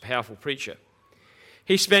Preachers. He's a powerful preacher.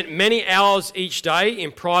 He spent many hours each day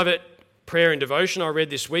in private prayer and devotion. I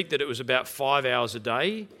read this week that it was about 5 hours a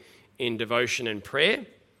day in devotion and prayer.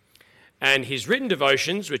 And his written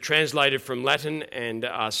devotions were translated from Latin and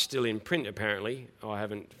are still in print, apparently. I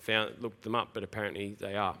haven't looked them up, but apparently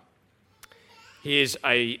they are. Here's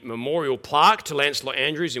a memorial plaque to Lancelot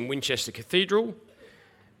Andrewes in Winchester Cathedral.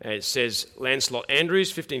 It says Lancelot Andrewes,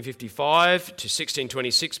 1555 to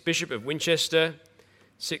 1626, Bishop of Winchester,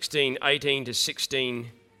 1618 to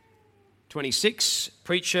 1626,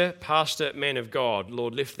 preacher, pastor, man of God.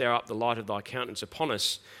 Lord, lift thou up the light of thy countenance upon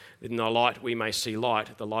us, that in thy light we may see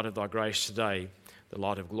light, the light of thy grace today, the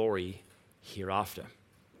light of glory hereafter.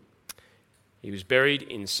 He was buried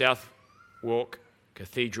in Southwark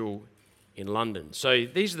Cathedral in London. So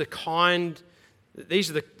these are the kinds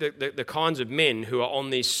of men who are on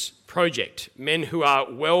this project, men who are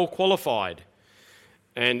well qualified.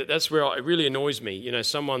 And that's where it really annoys me. You know,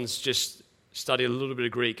 someone's just studied a little bit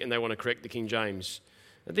of Greek and they want to correct the King James.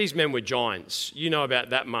 And these men were giants. You know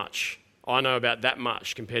about that much. I know about that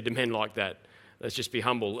much compared to men like that. Let's just be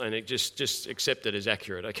humble and just accept it as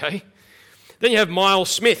accurate, okay? Then you have Miles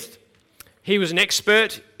Smith. He was an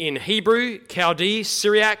expert in Hebrew, Chaldee,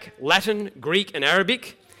 Syriac, Latin, Greek, and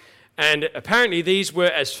Arabic. And apparently these were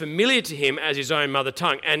as familiar to him as his own mother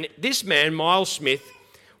tongue. And this man, Miles Smith,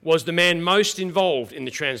 was the man most involved in the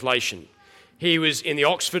translation. He was in the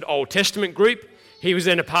Oxford Old Testament group. He was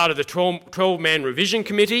then a part of the 12-man revision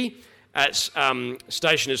committee at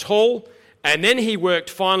Stationers Hall. And then he worked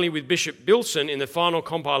finally with Bishop Bilson in the final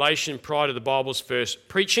compilation prior to the Bible's first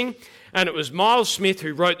preaching. And it was Miles Smith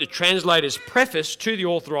who wrote the translator's preface to the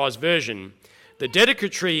authorised version. The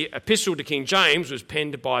dedicatory epistle to King James was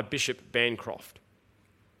penned by Bishop Bancroft.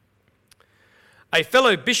 A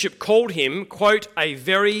fellow bishop called him, quote, a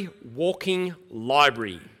very walking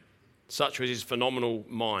library. Such was his phenomenal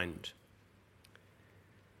mind.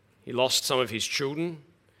 He lost some of his children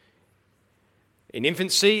in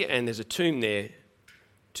infancy, and there's a tomb there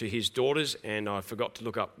to his daughters, and I forgot to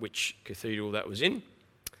look up which cathedral that was in.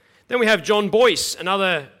 Then we have John Boyce,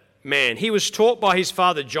 another man. He was taught by his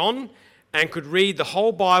father John and could read the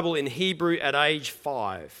whole Bible in Hebrew at age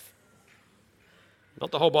 5.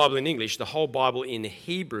 Not the whole Bible in English, the whole Bible in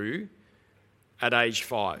Hebrew at age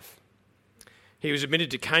 5. He was admitted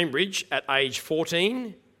to Cambridge at age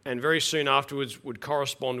 14 and very soon afterwards would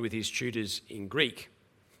correspond with his tutors in Greek.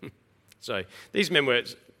 So these men were,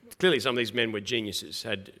 clearly some of these men were geniuses,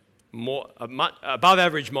 had above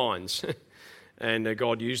average minds. And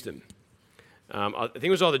God used them. I think it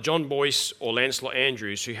was either John Boyce or Lancelot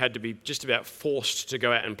Andrewes who had to be just about forced to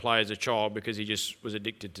go out and play as a child because he just was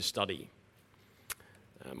addicted to study.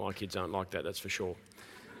 My kids aren't like that, that's for sure.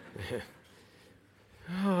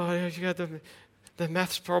 Oh, you got the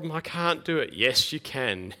maths problem, I can't do it. Yes, you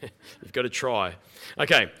can. You've got to try.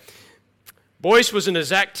 Okay. Boyce was an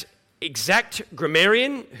exact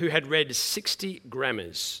grammarian who had read 60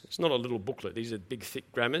 grammars. It's not a little booklet. These are big,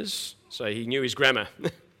 thick grammars. So he knew his grammar.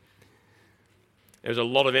 There was a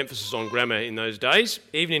lot of emphasis on grammar in those days.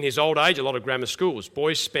 Even in his old age, a lot of grammar schools.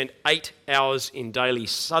 Boyce spent 8 hours in daily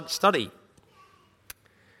study.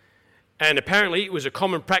 And apparently it was a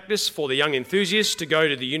common practice for the young enthusiasts to go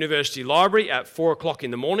to the university library at 4 o'clock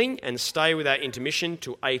in the morning and stay without intermission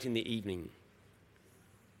till 8 in the evening.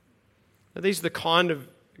 Now, this is the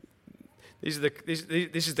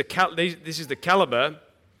caliber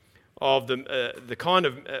of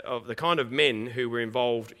the kind of men who were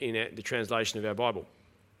involved in the translation of our Bible.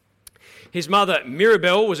 His mother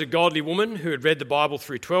Mirabel was a godly woman who had read the Bible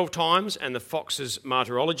through 12 times and the Fox's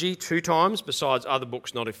Martyrology 2 times, besides other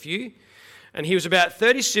books, not a few. And he was about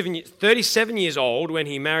 37 years old when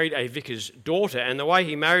he married a vicar's daughter, and the way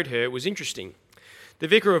he married her was interesting. The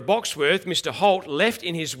vicar of Boxworth, Mr. Holt, left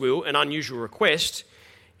in his will an unusual request.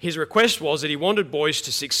 His request was that he wanted Boyce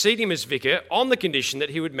to succeed him as vicar on the condition that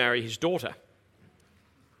he would marry his daughter.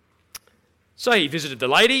 So he visited the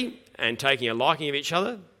lady, and taking a liking of each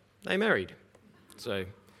other, they married. So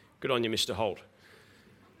good on you, Mr. Holt.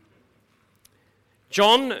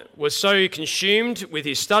 John was so consumed with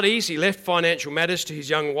his studies, he left financial matters to his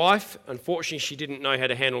young wife. Unfortunately, she didn't know how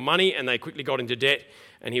to handle money, and they quickly got into debt,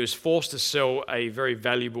 and he was forced to sell a very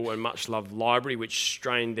valuable and much-loved library, which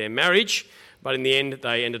strained their marriage. But in the end,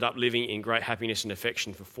 they ended up living in great happiness and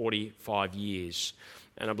affection for 45 years.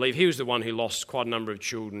 And I believe he was the one who lost quite a number of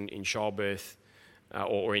children in childbirth,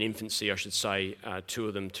 or in infancy, I should say, 2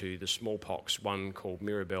 of them to the smallpox, one called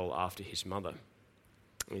Mirabel after his mother.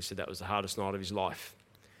 And he said that was the hardest night of his life.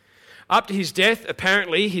 Up to his death,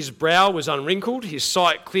 apparently, his brow was unwrinkled, his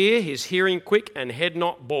sight clear, his hearing quick, and head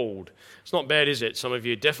not bald. It's not bad, is it? Some of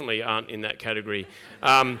you definitely aren't in that category.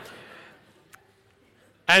 And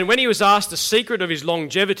when he was asked the secret of his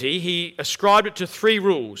longevity, he ascribed it to 3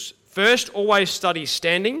 rules. First, always study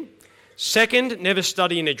standing. Second, never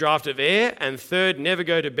study in a draught of air. And third, never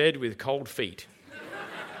go to bed with cold feet.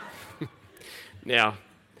 Now,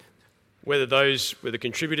 Whether those were the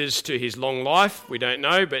contributors to his long life, we don't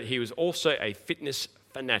know, but he was also a fitness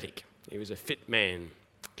fanatic. He was a fit man,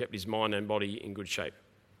 kept his mind and body in good shape.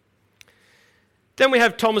 Then we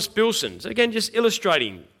have Thomas Bilson. So again, just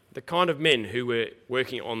illustrating the kind of men who were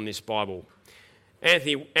working on this Bible.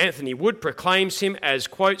 Anthony Wood proclaims him as,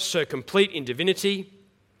 quote, so complete in divinity,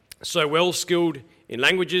 so well skilled in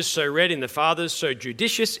languages, so read in the fathers, so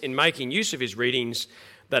judicious in making use of his readings,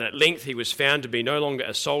 that at length he was found to be no longer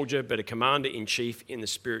a soldier, but a commander-in-chief in the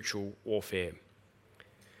spiritual warfare.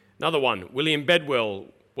 Another one, William Bedwell,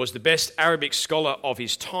 was the best Arabic scholar of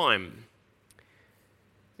his time.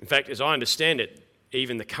 In fact, as I understand it,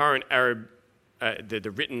 even the current Arab,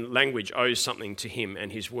 the written language owes something to him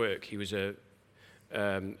and his work. He was a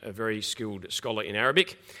very skilled scholar in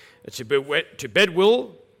Arabic. To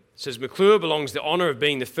Bedwell, says McClure, belongs the honour of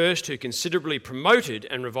being the first who considerably promoted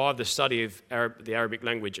and revived the study of the Arabic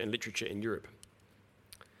language and literature in Europe.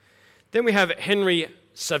 Then we have Henry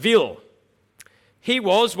Saville. He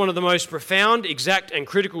was one of the most profound, exact and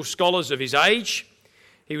critical scholars of his age.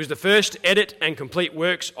 He was the first to edit and complete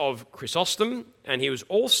works of Chrysostom, and he was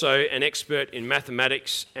also an expert in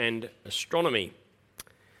mathematics and astronomy.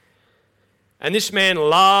 And this man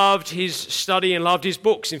loved his study and loved his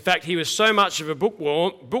books. In fact, he was so much of a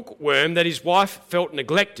bookworm that his wife felt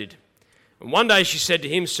neglected. And one day she said to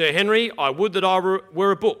him, Sir Henry, I would that I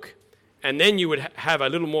were a book, and then you would have a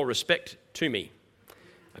little more respect to me.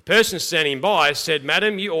 A person standing by said,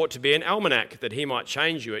 Madam, you ought to be an almanac, that he might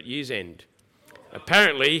change you at year's end.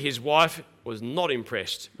 Apparently, his wife was not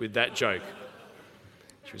impressed with that joke.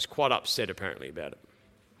 She was quite upset, apparently, about it.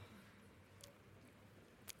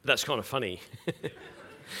 That's kind of funny.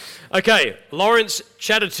 Okay, Lawrence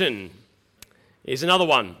Chatterton is another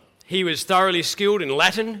one. He was thoroughly skilled in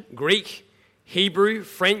Latin, Greek, Hebrew,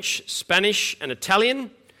 French, Spanish, and Italian,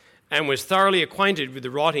 and was thoroughly acquainted with the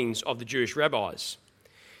writings of the Jewish rabbis.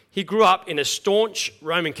 He grew up in a staunch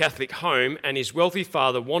Roman Catholic home, and his wealthy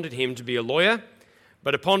father wanted him to be a lawyer,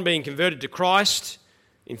 but upon being converted to Christ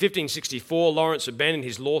in 1564, Lawrence abandoned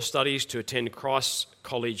his law studies to attend Christ's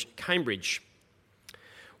College, Cambridge.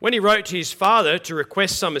 When he wrote to his father to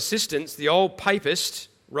request some assistance, the old papist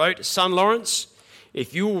wrote, Son Lawrence,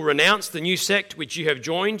 if you will renounce the new sect which you have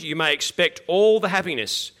joined, you may expect all the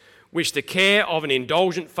happiness which the care of an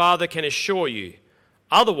indulgent father can assure you.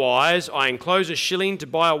 Otherwise, I enclose a shilling to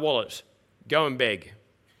buy a wallet. Go and beg.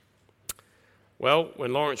 Well,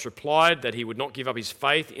 when Lawrence replied that he would not give up his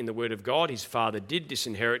faith in the word of God, his father did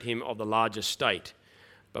disinherit him of the large estate,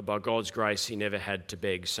 but by God's grace he never had to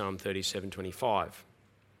beg. Psalm 37:25.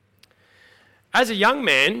 As a young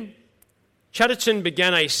man, Chatterton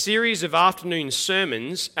began a series of afternoon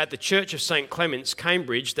sermons at the Church of St. Clement's,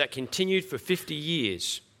 Cambridge, that continued for 50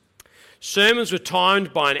 years. Sermons were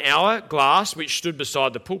timed by an hour glass which stood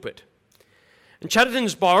beside the pulpit. And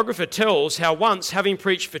Chatterton's biographer tells how once, having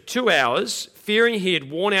preached for 2 hours, fearing he had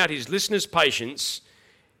worn out his listeners' patience,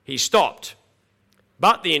 he stopped.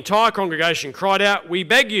 But the entire congregation cried out, We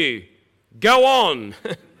beg you, go on.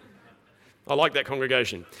 I like that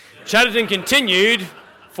congregation. Chatterton continued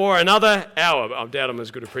for another hour. I doubt I'm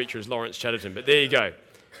as good a preacher as Lawrence Chatterton, but there you go.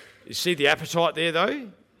 You see the appetite there, though,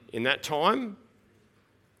 in that time?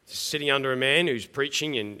 Sitting under a man who's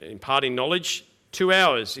preaching and imparting knowledge. 2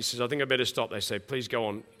 hours. He says, I think I better stop. They say, please go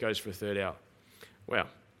on. He goes for a third hour. Wow.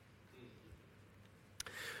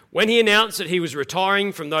 When he announced that he was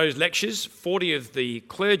retiring from those lectures, 40 of the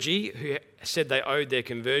clergy who said they owed their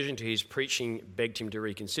conversion to his preaching begged him to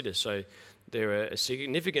reconsider. So there are a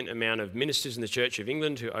significant amount of ministers in the Church of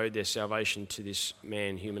England who owed their salvation to this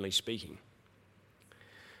man, humanly speaking.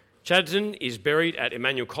 Chatterton is buried at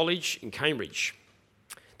Emmanuel College in Cambridge.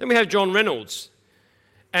 Then we have John Reynolds.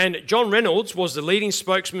 And John Reynolds was the leading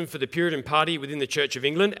spokesman for the Puritan party within the Church of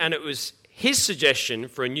England, and it was his suggestion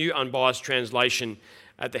for a new unbiased translation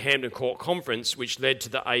at the Hampton Court Conference which led to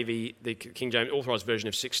the AV, the King James Authorised Version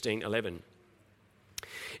of 1611.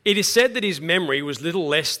 It is said that his memory was little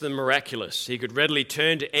less than miraculous. He could readily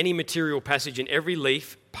turn to any material passage in every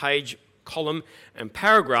leaf, page, column, and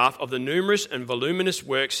paragraph of the numerous and voluminous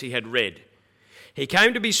works he had read. He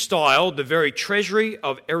came to be styled the very treasury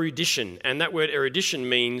of erudition, and that word erudition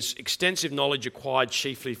means extensive knowledge acquired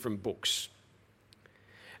chiefly from books,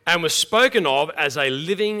 and was spoken of as a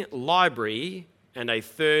living library and a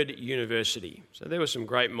third university. So there were some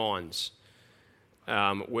great minds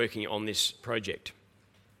working on this project.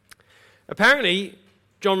 Apparently,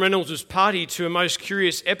 John Reynolds was party to a most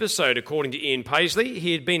curious episode, according to Ian Paisley.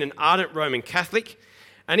 He had been an ardent Roman Catholic,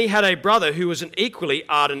 and he had a brother who was an equally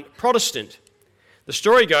ardent Protestant. The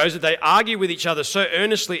story goes that they argued with each other so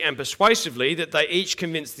earnestly and persuasively that they each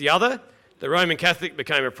convinced the other The Roman Catholic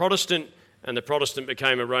became a Protestant, and the Protestant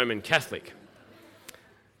became a Roman Catholic.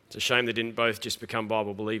 It's a shame they didn't both just become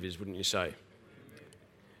Bible believers, wouldn't you say?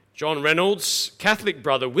 John Reynolds' Catholic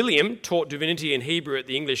brother William taught divinity and Hebrew at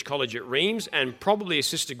the English College at Reims and probably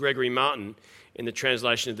assisted Gregory Martin in the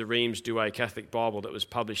translation of the Reims Douay Catholic Bible that was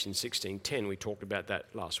published in 1610. We talked about that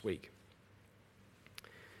last week.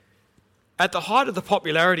 At the height of the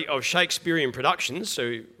popularity of Shakespearean productions,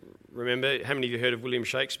 so remember, how many of you heard of William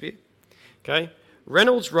Shakespeare? Okay,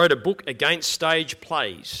 Reynolds wrote a book against stage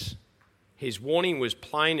plays. His warning was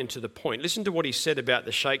plain and to the point. Listen to what he said about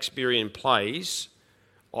the Shakespearean plays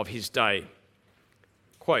of his day.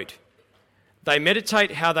 Quote, "They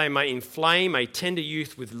meditate how they may inflame a tender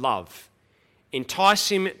youth with love, entice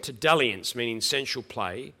him to dalliance, meaning sensual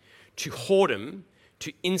play, to whoredom,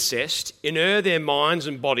 to incest, inure their minds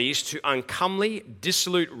and bodies to uncomely,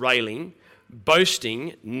 dissolute railing,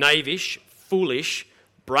 boasting, knavish, foolish,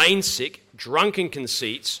 brain-sick, drunken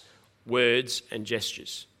conceits, words and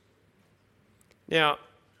gestures." Now,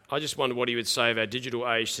 I just wonder what he would say of our digital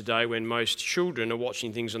age today when most children are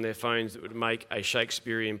watching things on their phones that would make a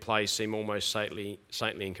Shakespearean play seem almost saintly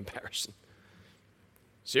in comparison.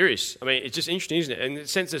 Serious. I mean, it's just interesting, isn't it? In the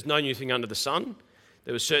sense there's no new thing under the sun.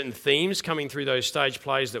 There were certain themes coming through those stage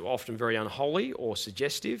plays that were often very unholy or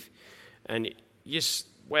suggestive. And yes,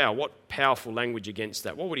 wow, what powerful language against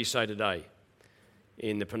that. What would he say today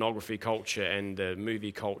in the pornography culture and the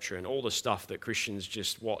movie culture and all the stuff that Christians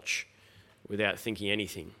just watch without thinking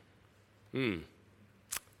anything?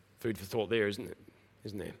 Food for thought there, isn't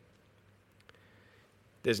there?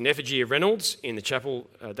 There's an effigy of Reynolds in the chapel.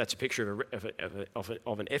 That's a picture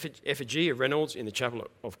of an effigy of Reynolds in the chapel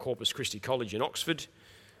of Corpus Christi College in Oxford.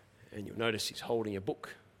 And you'll notice he's holding a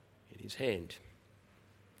book in his hand.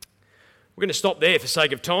 We're going to stop there for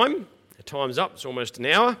sake of time. The time's up. It's almost an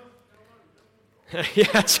hour.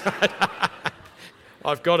 Yeah, that's right.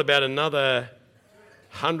 I've got about another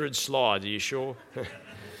 100 slides. Are you sure?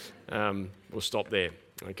 We'll stop there,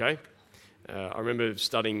 okay? I remember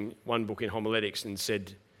studying one book in homiletics and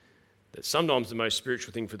said that sometimes one of the most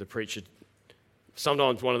spiritual things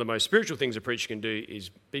a preacher can do is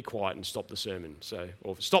be quiet and stop the sermon.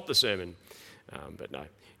 Or stop the sermon. But no,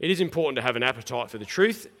 it is important to have an appetite for the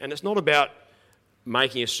truth, and it's not about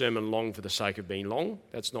making a sermon long for the sake of being long.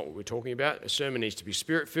 That's not what we're talking about. A sermon needs to be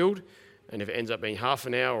spirit-filled, and if it ends up being half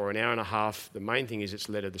an hour or an hour and a half, the main thing is it's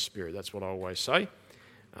led of the Spirit. That's what I always say.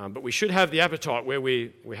 But we should have the appetite where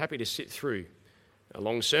we're happy to sit through a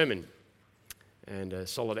long sermon and a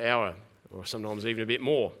solid hour, or sometimes even a bit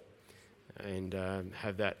more, and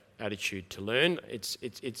have that attitude to learn. It's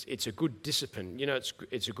a good discipline. You know,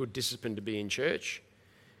 it's a good discipline to be in church.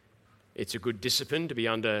 It's a good discipline to be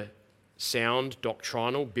under sound,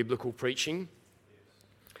 doctrinal, biblical preaching.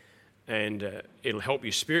 And it'll help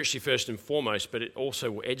you spiritually first and foremost, but it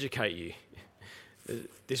also will educate you.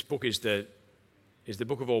 This book is the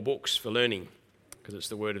book of all books for learning, because it's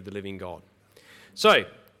the word of the living God. So,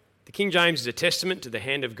 the King James is a testament to the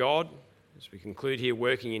hand of God, as we conclude here,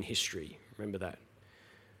 working in history. Remember that.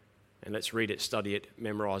 And let's read it, study it,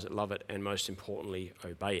 memorise it, love it, and most importantly,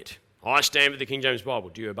 obey it. I stand with the King James Bible.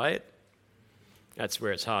 Do you obey it? That's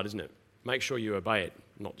where it's hard, isn't it? Make sure you obey it,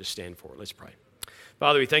 not just stand for it. Let's pray.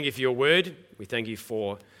 Father, we thank you for your word. We thank you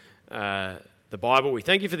for the Bible. We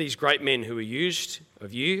thank you for these great men who are used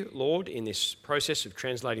of you, Lord, in this process of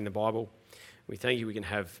translating the Bible. We thank you we can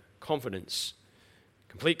have confidence,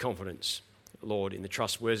 complete confidence, Lord, in the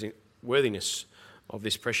trustworthiness of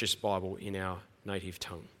this precious Bible in our native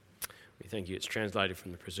tongue. We thank you it's translated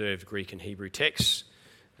from the preserved Greek and Hebrew texts,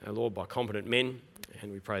 Lord, by competent men,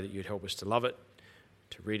 and we pray that you'd help us to love it,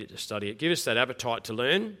 to read it, to study it. Give us that appetite to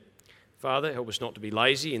learn. Father, help us not to be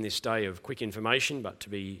lazy in this day of quick information, but to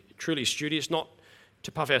be truly studious, not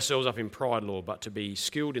to puff ourselves up in pride, Lord, but to be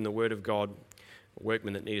skilled in the word of God, a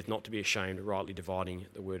workman that needeth not to be ashamed, rightly dividing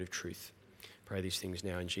the word of truth. Pray these things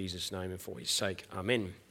now in Jesus' name and for his sake. Amen.